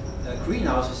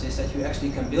greenhouses is that you actually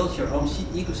can build your own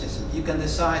ecosystem. You can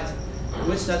decide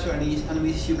which natural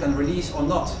enemies you can release or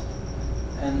not,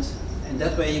 and in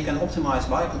that way you can optimize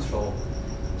biocontrol.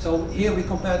 So here we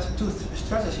compared two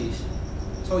strategies.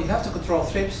 So you have to control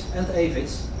thrips and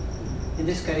aphids. In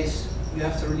this case, you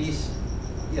have to release,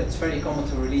 it's very common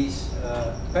to release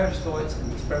parasitoids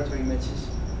and these predatory midges.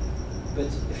 But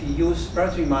if you use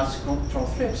predatory mites to control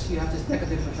thrips, you have this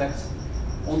negative effect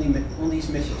on these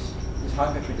midges, this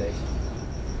hyperpredation.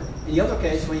 In the other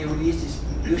case, when you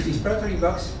use these predatory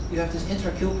bugs, you have this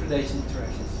intra-kill predation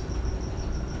interactions.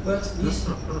 But these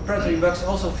predatory bugs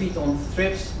also feed on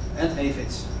thrips and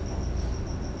aphids.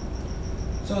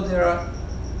 So there are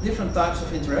different types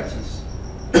of interactions.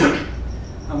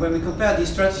 And when we compare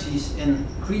these strategies in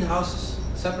greenhouses,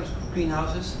 separate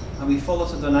greenhouses, and we follow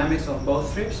the dynamics of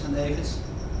both thrips and aphids,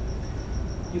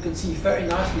 you can see very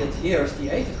nicely that here is the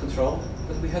aphid control,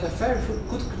 but we had a very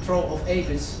good control of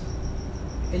aphids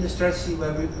in the strategy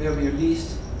where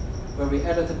we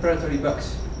added the predatory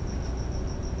bugs.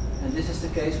 And this is the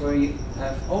case where you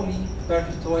have only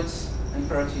parasitoids and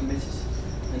predatory midges.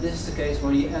 And this is the case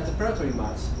where you add the predatory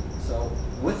mites. So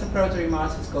with the predatory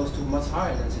mites, it goes to much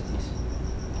higher densities.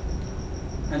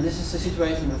 And this is the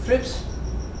situation with thrips.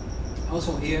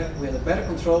 Also here, we had a better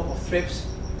control of thrips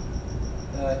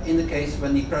in the case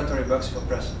when the predatory bugs were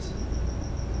present.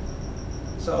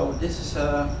 So this is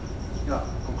a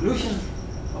conclusion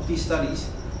of these studies,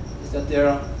 is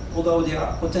that although there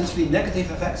are potentially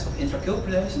negative effects of intra-kill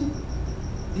predation,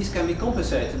 these can be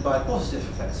compensated by positive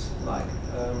effects, like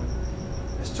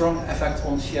a strong effect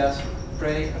on shared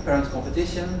prey, apparent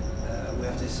competition. We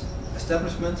have this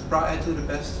establishment prior to the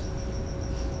pest.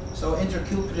 So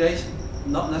intra-kill predation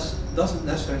doesn't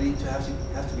necessarily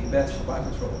have to be bad for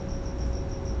biocontrol.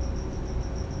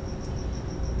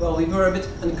 Well, we were a bit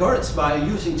encouraged by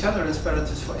using generalist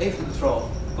predators for aphid control,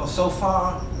 because so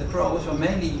far the crows were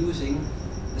mainly using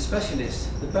the specialists,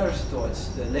 the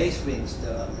parasitoids, the lacewings,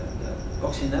 the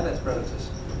coccinellid predators,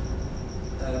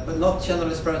 but not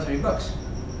generalist predatory bugs.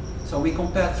 So we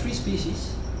compared 3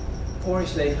 species: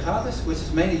 Oryx levigatus, which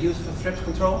is mainly used for thrips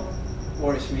control,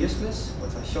 Oryx myusculus,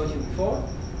 what I showed you before,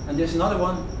 and there's another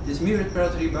one, this myrid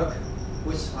predatory bug,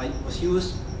 which was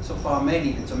used so far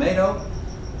mainly in tomato,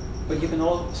 but you can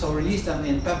also release them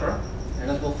in pepper, and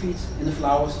that will feed in the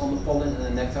flowers on the pollen and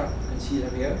the nectar. You can see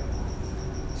them here.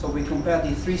 So we compared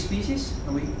these 3 species,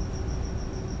 and we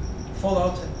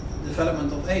followed the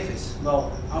development of aphids.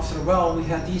 Well, after a while we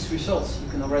had these results. You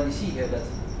can already see here that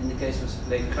in the case of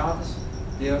levigatus,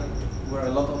 there were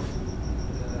a lot of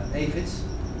aphids,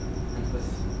 and with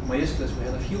myusculus we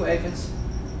had a few aphids,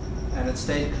 and it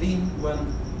stayed clean when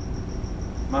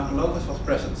Macrolovus was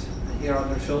present. And here are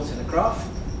the results in the graph.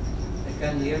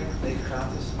 Again here,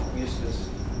 levigatus, myusculus,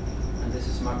 and this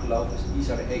is Macrolovus.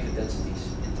 These are the aphid densities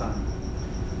in time.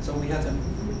 So we had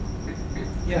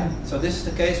so this is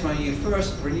the case when you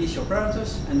first release your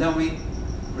predators, and then we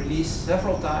release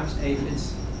several times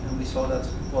aphids, and we saw that,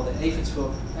 well, the aphids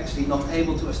were actually not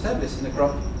able to establish in the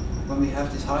crop when we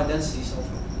have these high densities of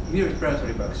myrid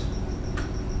predatory bugs,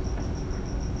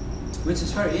 which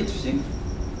is very interesting.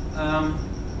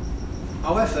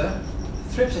 However,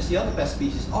 thrips as the other pest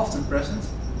species often present,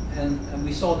 and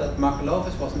we saw that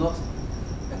Macrolovus was not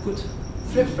a good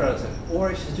thrips predator,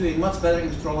 or is doing much better in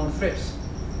controlling thrips.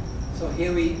 So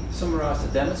here we summarize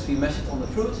the damage we measured on the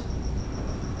fruit,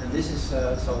 and this is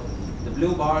so the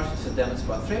blue bars is the damage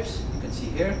by thrips. You can see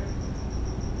here.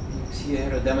 You can see here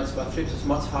the damage by thrips is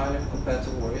much higher compared to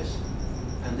Aureus,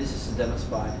 and this is the damage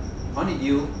by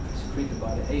honeydew secreted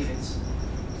by the aphids.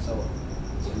 So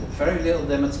very little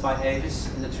damage by aphids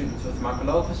in the treatment with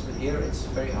Macrolovus, but here it's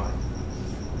very high.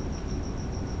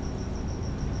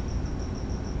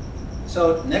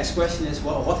 So the next question is,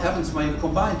 well, what happens when you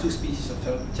combine 2 species of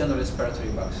generalist predatory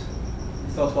bugs?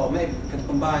 We thought, well, maybe we can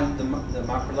combine the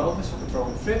Macrolovus for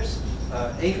controlling thrips,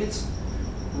 aphids,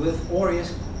 with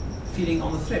Aureus feeding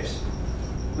on the thrips.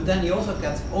 But then you also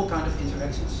get all kinds of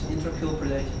interactions, intra-kill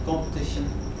predation, competition.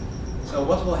 So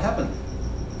what will happen?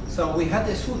 So we had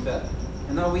this food web,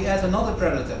 and now we add another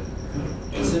predator.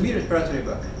 It's the myrid predatory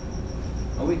bug.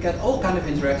 And we get all kinds of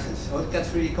interactions, so it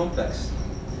gets really complex.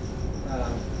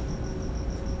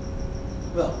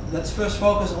 Well, let's first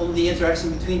focus on the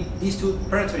interaction between these 2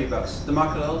 predatory bugs, the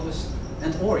Macrolovus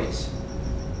and Aureus,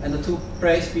 and the 2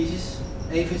 prey species,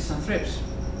 aphids and thrips.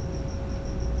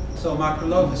 So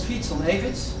Macrolovus feeds on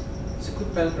aphids. It's a good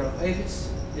predator of aphids.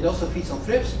 It also feeds on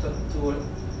thrips, but to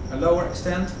a lower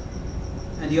extent.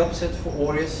 And the opposite for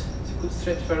Aureus. It's a good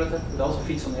thrips predator. It also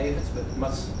feeds on aphids, but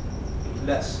much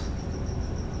less.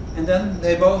 And then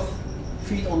they both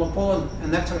feed on the pollen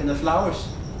and nectar in the flowers.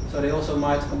 So they also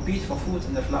might compete for food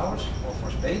in the flowers or for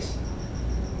space.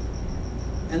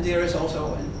 And there is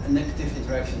also a negative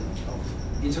interaction of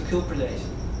interkill predation.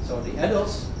 So the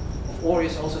adults of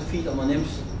Aureus also feed on the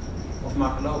nymphs of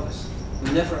Macrolophus.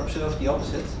 We never observed the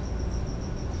opposite.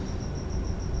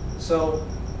 So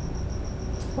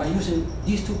by using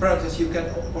these two predators, you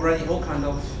get already all kind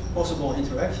of possible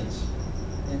interactions.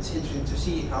 And it's interesting to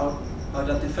see how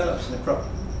that develops in a crop.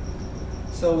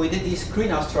 So we did these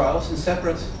greenhouse trials in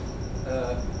separate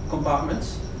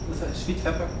compartments with a sweet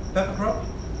pepper crop,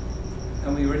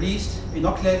 and we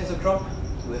inoculated the crop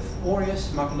with Aureus,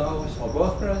 Macrolophus, or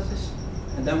both predators,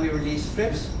 and then we released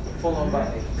thrips followed by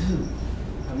aphids.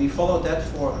 And we followed that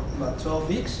for about 12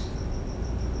 weeks.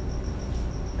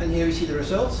 And here we see the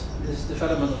results. This is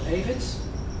development of aphids.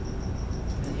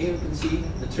 And here you can see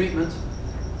the treatment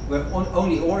where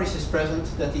only Aureus is present,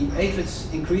 that the aphids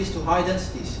increase to high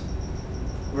densities.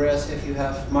 Whereas if you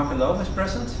have Macrolophus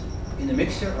present in a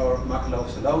mixture or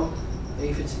Macrolophus alone,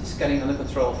 aphids is getting under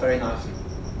control very nicely.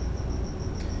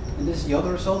 And this is the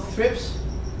other result, thrips.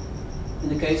 In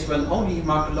the case when only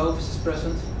Macrolophus is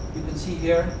present, you can see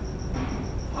here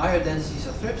higher densities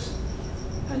of thrips.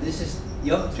 And this is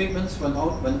the other treatments when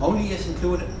only is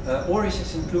included, Aureus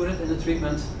is included in the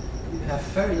treatment, you have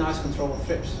very nice control of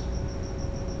thrips.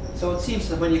 So it seems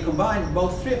that when you combine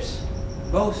both thrips,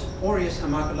 both Aureus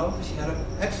and Macrolophus, you have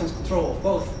excellent control of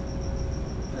both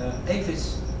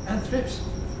aphids and thrips,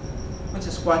 which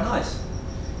is quite nice.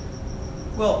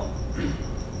 Well,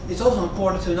 it's also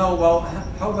important to know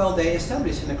how well they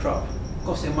establish in a crop,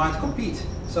 because they might compete.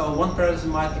 So one predator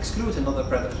might exclude another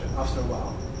predator after a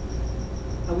while.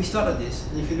 And we studied this,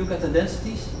 and if you look at the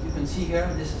densities, you can see here,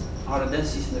 are the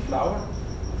densities in the flower.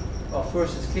 Well,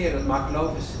 first it's clear that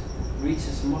Macrolophus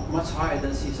reaches much higher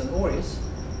densities than Aureus,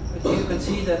 but here you can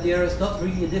see that there is not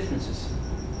really differences.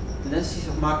 The densities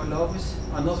of Macrolophus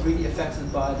are not really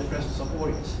affected by the presence of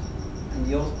Aureus.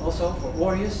 And also for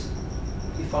Aureus,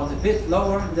 we found a bit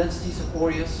lower densities of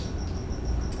Aureus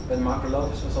when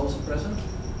Macrolophus was also present,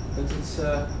 but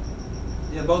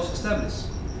they are both established.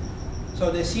 So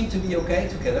they seem to be okay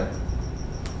together.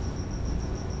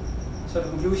 So the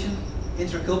conclusion,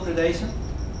 interkill predation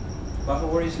by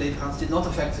Aureus leafhounds did not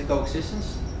affect the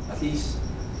coexistence, at least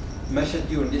measured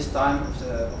during this time of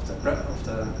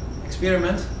the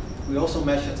experiment. We also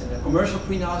measured in a commercial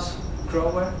greenhouse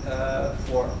grower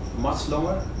for much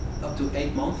longer, up to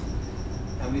 8 months,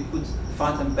 and we could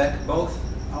find them back both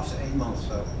after 8 months.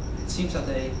 So it seems that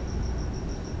they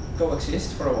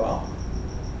coexist for a while.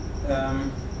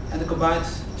 And the combined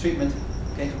treatment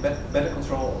gave better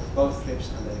control of both thrips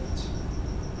and aphids.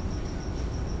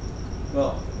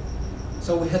 Well,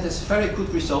 so we had this very good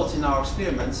results in our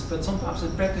experiments, but sometimes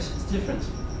in practice it's different.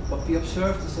 What we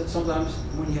observed is that sometimes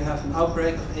when you have an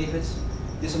outbreak of aphids,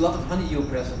 there's a lot of honeydew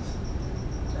present.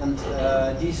 And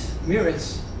these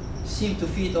murids seem to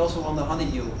feed also on the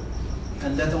honeydew,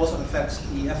 and that also affects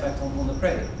the effect on the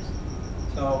prey.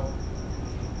 So,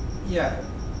 yeah,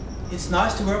 it's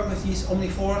nice to work with these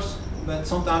omnivores, but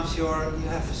sometimes you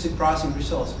have surprising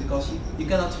results, because you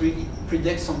cannot really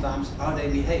predict sometimes how they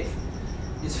behave.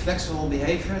 It's flexible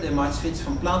behavior. They might switch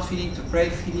from plant feeding to prey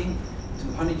feeding to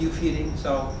honeydew feeding.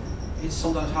 So it's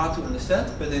sometimes hard to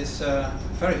understand, but it's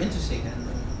very interesting, and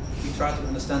we try to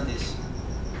understand this,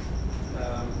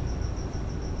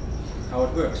 how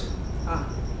it works.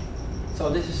 So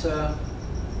this is a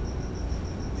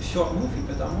short movie,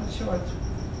 but I'm not sure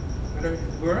whether it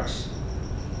works.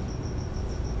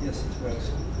 Yes, it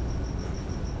works.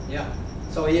 Yeah.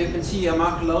 So here you can see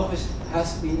Macrolophus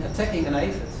has been attacking an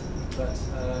aphid, but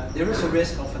there is a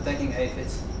risk of attacking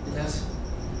aphids.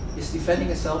 It's defending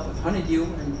itself with honeydew,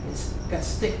 and it gets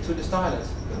stick to the stylet.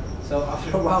 So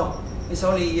after a while, it's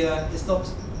not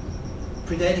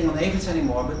predating on aphids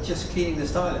anymore, but just cleaning the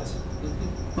stylet.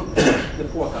 The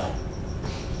poor guy.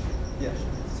 Yeah.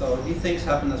 So these things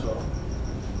happen as well.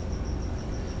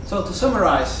 So to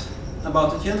summarize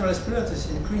about the generalist predators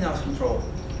in greenhouse control,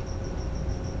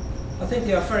 I think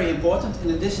they are very important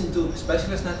in addition to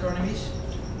specialist natural enemies,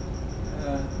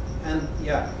 and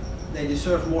yeah, they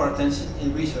deserve more attention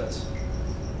in research.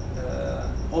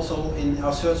 Also in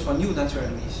our search for new natural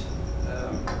enemies.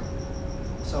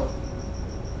 So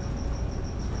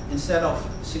instead of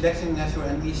selecting natural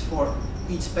enemies for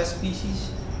each pest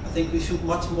species, I think we should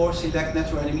much more select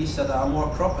natural enemies that are more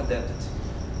crop adapted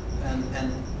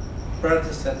and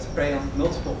predators that prey on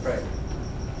multiple prey.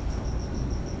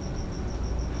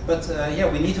 But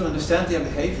yeah, we need to understand their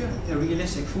behavior in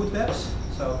realistic food webs.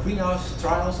 So greenhouse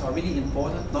trials are really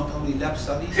important, not only lab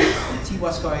studies, and see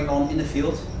what's going on in the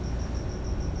field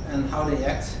and how they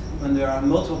act when there are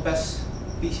multiple pest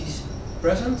species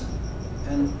present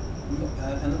and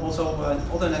also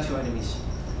other natural enemies.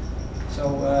 So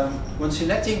when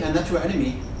selecting a natural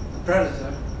enemy, a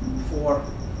predator, for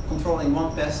controlling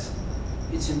one pest,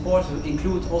 it's important to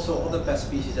include also other pest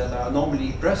species that are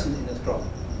normally present in that crop,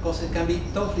 because it can be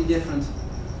totally different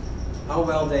how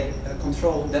well they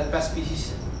control that pest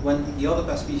species when the other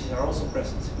pest species are also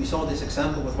present. We saw this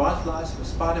example with whiteflies, with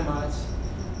spider mites.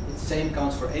 The same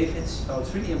counts for aphids, so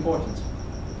it's really important.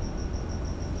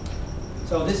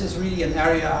 So this is really an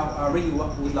area I really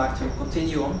would like to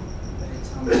continue on.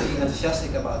 I'm really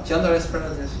enthusiastic about generalist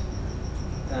predators,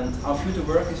 and our future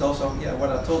work is also, what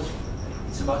I told you.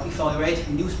 It's about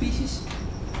evaluating new species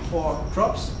for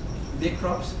crops, big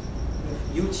crops. We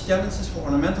have huge challenges for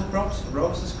ornamental crops,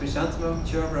 roses, chrysanthemum,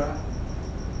 gerbera.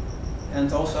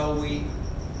 And also we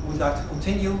would like to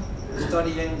continue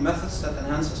studying methods that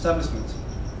enhance establishment.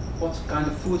 What kind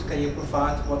of food can you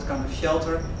provide, what kind of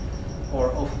shelter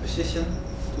or oviposition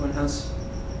to enhance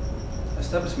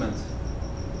establishment.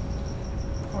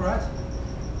 Alright,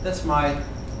 that's my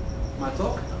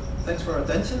talk. Thanks for your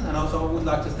attention, and also I would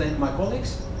like to thank my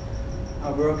colleagues.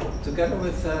 I work together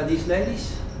with these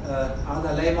ladies,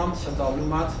 Ada Lehmann, Chantal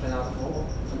Bloemaert, Renate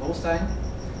van Holstein,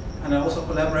 and I also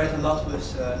collaborate a lot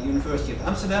with the University of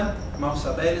Amsterdam, Maus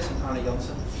Sabelis and Arne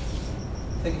Janssen.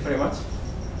 Thank you very much.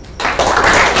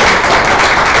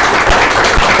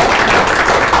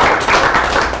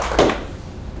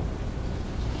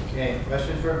 Okay,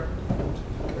 questions for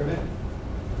Irvin?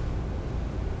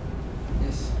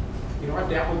 Yes. You know, I've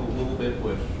dabbled a little bit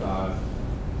with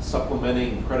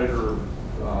supplementing predator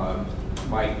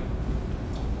mite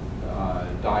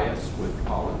diets with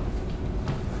pollen.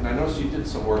 And I noticed you did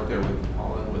some work there with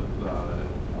pollen, with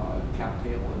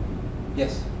cattail and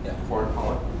Yes. Yeah. foreign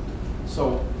pollen.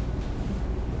 So,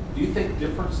 do you think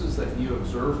differences that you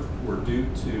observed were due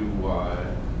to,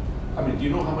 I mean, do you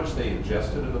know how much they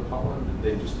ingested of the pollen? Did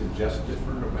they just ingest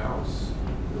different amounts?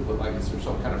 Like, is there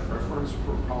some kind of preference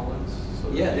for pollens?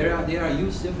 So Yeah, there are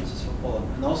huge differences for pollen,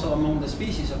 and also among the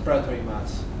species of predatory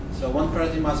mites. So one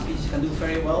predatory mite species can do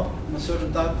very well on a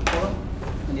certain type of pollen,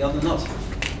 and the other not.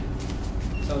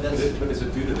 So that's But is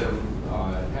it due to them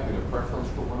having a preference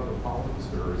for one of the pollens,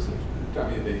 or is it, I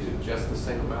mean, they ingest the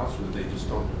same amounts, or they just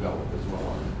don't develop as well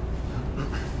on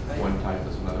one type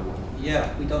as another one?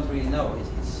 yeah, we don't really know.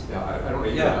 It's Yeah, I don't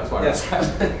either, Yeah, that's why yeah. I was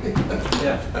asking.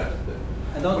 yeah.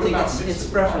 I don't What think about it's mixes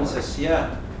of preferences. pollens?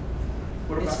 Yeah.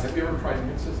 What about, It's- have you ever tried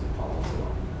mixes of pollens at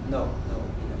all? No.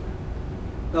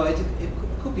 No, it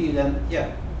could be then. Yeah,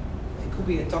 it could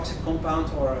be a toxic compound,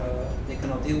 or they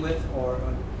cannot deal with, or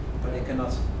they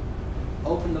cannot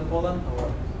open the pollen,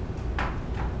 or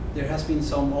there has been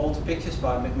some old pictures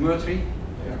by McMurtry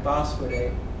in the past where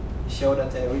they show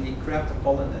that they really grab the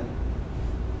pollen and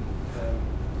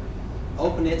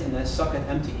open it and then suck it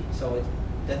empty. So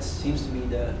that seems to be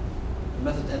the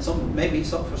method. And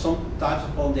for some types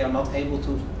of pollen they are not able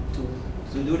to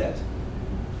do that.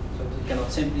 So they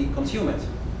cannot simply consume it.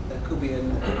 That could be a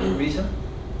reason,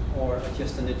 or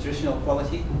just a nutritional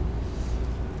quality.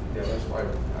 Yeah, that's why,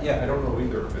 Yeah. I don't know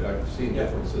either, but I've seen Yeah.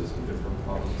 differences in different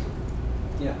pollens.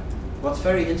 Yeah. What's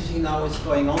very interesting now is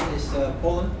going on is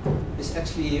pollen is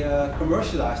actually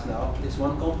commercialized now. This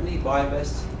one company,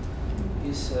 Pest,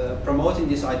 is promoting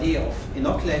this idea of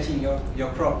inoculating your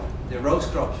crop, the rose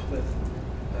crops, with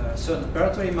certain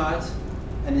predatory mites,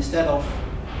 and instead of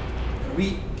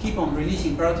keep on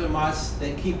releasing predatory mites,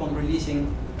 they keep on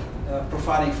releasing,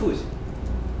 providing food.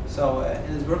 So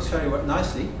and it works very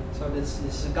nicely. So this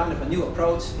is a kind of a new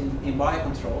approach in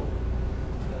biocontrol,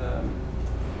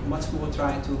 much more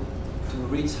trying to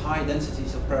reach high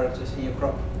densities of predators in your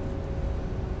crop.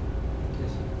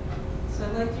 Yes. So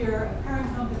like your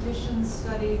apparent competition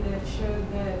study that showed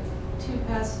that two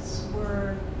pests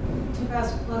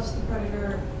plus the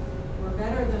predator were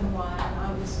better than one,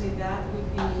 obviously that would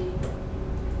be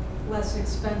less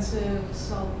expensive,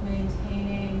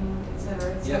 self-maintaining, et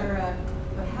cetera, et cetera. Yeah.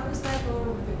 But how does that go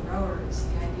over with the growers,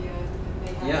 the idea that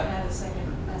they have Yeah. to add a second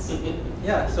pest?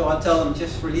 Yeah, so I tell them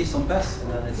just release some pests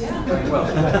and then it's Yeah. going well.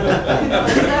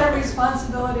 Is that a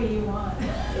responsibility you want?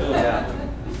 Yeah.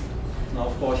 Now,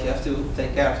 of course, you have to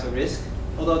take care of the risk.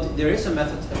 Although there is a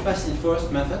method, a pest in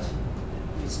first method.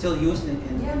 It's still used in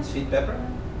Yeah. sweet pepper.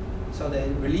 So they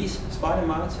release spider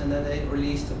mites and then they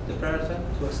release the predator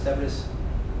to establish,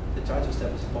 they try to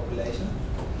establish a population.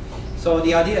 So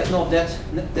the idea is not that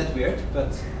weird,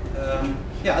 but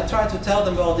yeah, I try to tell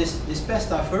them, well, this pest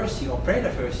diversity or prey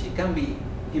diversity can be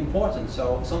important.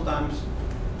 So sometimes,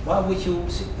 why would you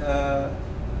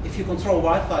if you control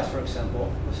whiteflies, for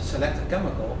example, with a selected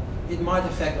chemical, it might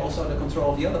affect also the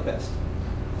control of the other pest.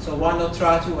 So why not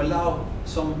try to allow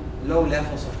some low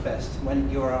levels of pest when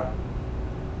you are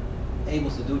able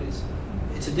to do this?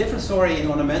 It's a different story in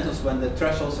ornamentals when the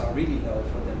thresholds are really low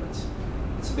for them.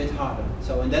 It's a bit harder.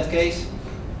 So in that case,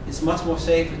 it's much more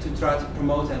safer to try to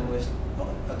promote them with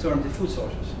alternative food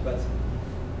sources. But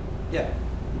yeah,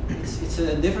 it's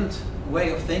a different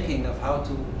way of thinking of how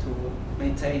to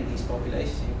maintain these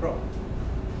populations in your crop.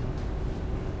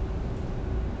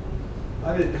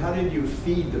 How did you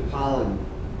feed the pollen?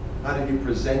 How did you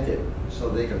present it so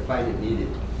they could find it needed?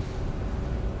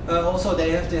 Also,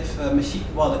 they have this machine.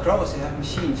 Well, the crows, they have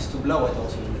machines to blow it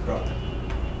also in the crop.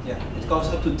 Yeah, it goes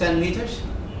up to 10 meters.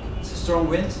 It's a strong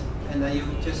wind, and then you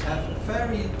just have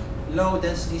very low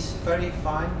densities, very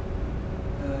fine,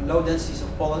 low densities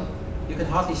of pollen. You can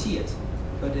hardly see it,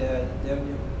 but the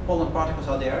pollen particles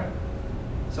are there.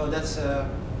 So that's an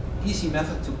easy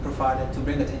method to provide it, to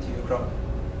bring it into your crop.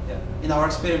 Yeah. In our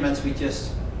experiments, we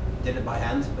just did it by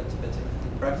hand, but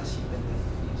in practice, you can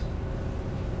use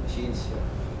machines. Yeah.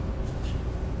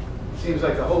 Seems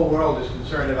like the whole world is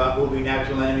concerned about moving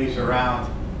natural enemies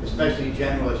around, especially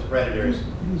generalist predators.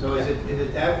 So is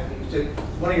it that? So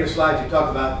one of your slides you talk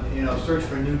about, you know, search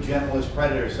for new generalist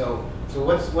predators. So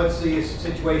what's the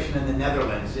situation in the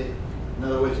Netherlands? In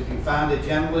other words, if you found a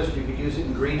generalist, you could use it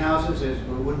in greenhouses. It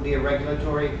wouldn't be a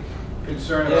regulatory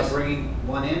concern about bringing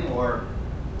one in, or?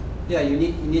 Yeah, you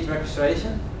need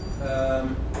registration.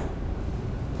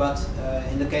 But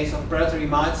in the case of predatory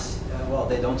mites, well,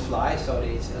 they don't fly, so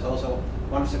it's also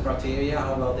one of the criteria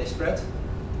how well they spread,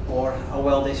 or how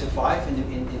well they survive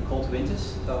in cold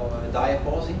winters. So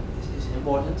diapausing is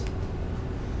important.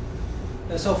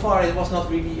 So far, it was not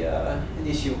really an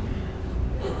issue.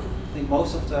 I think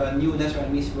most of the new natural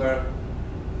enemies were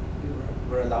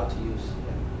allowed to use.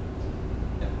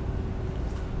 Yeah.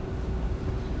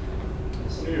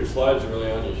 One of your slides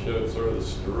early on, you showed sort of the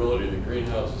sterility of the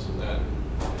greenhouses and that.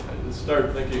 I just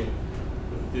started thinking,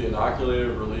 with the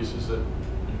inoculative releases that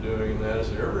you're doing and that, is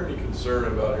there ever any concern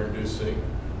about introducing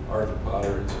arthropods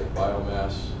or insect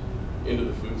biomass into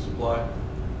the food supply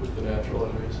with the natural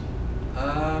enemies?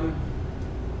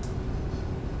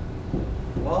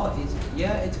 Well,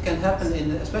 it can happen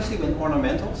especially when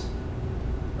ornamentals,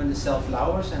 when they sell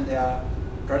flowers and there are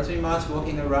predatory mites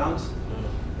walking around,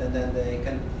 and then they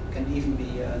can even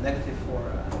be negative for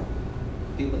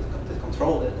people that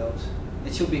control those.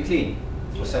 It should be clean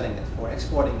for selling it, for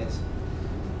exporting it.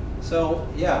 So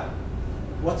yeah,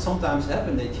 what sometimes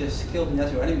happens, they just kill the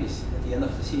natural enemies at the end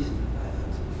of the season,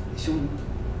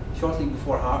 shortly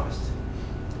before harvest.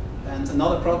 And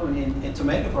another problem in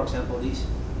tomato, for example, these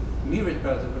myriad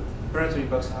predatory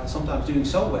bugs are sometimes doing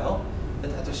so well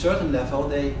that at a certain level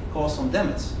they cause some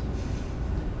damage.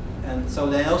 And so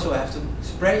they also have to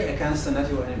spray against the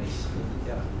natural enemies,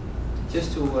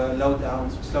 just to slow down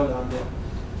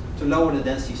to lower the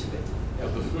densities a bit. Yeah,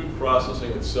 the food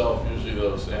processing itself, usually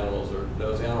those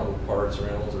animal parts or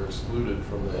animals are excluded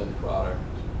from the end product.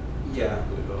 Yeah.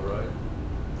 Typically though, right?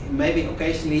 Maybe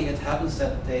occasionally it happens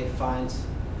that they find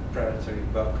a predatory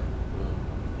bug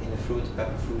in a fruit,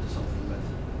 pepper fruit or something, but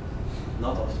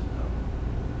not often.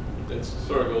 No. It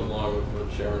sort of goes along with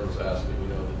what Sharon was asking, you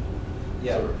know, the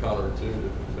sort of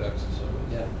counterintuitive effects of some of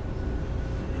this. Yeah.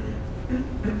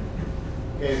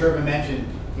 Okay, as Herman mentioned,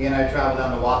 he and I travel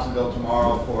down to Watsonville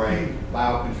tomorrow for a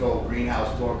biocontrol greenhouse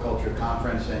floriculture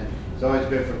conference, and it's always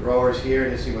good for growers here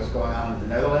to see what's going on in the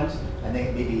Netherlands. I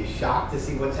think maybe a shock to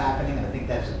see what's happening, and I think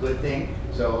that's a good thing.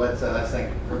 So let's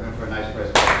thank Herman for a nice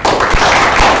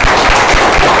presentation.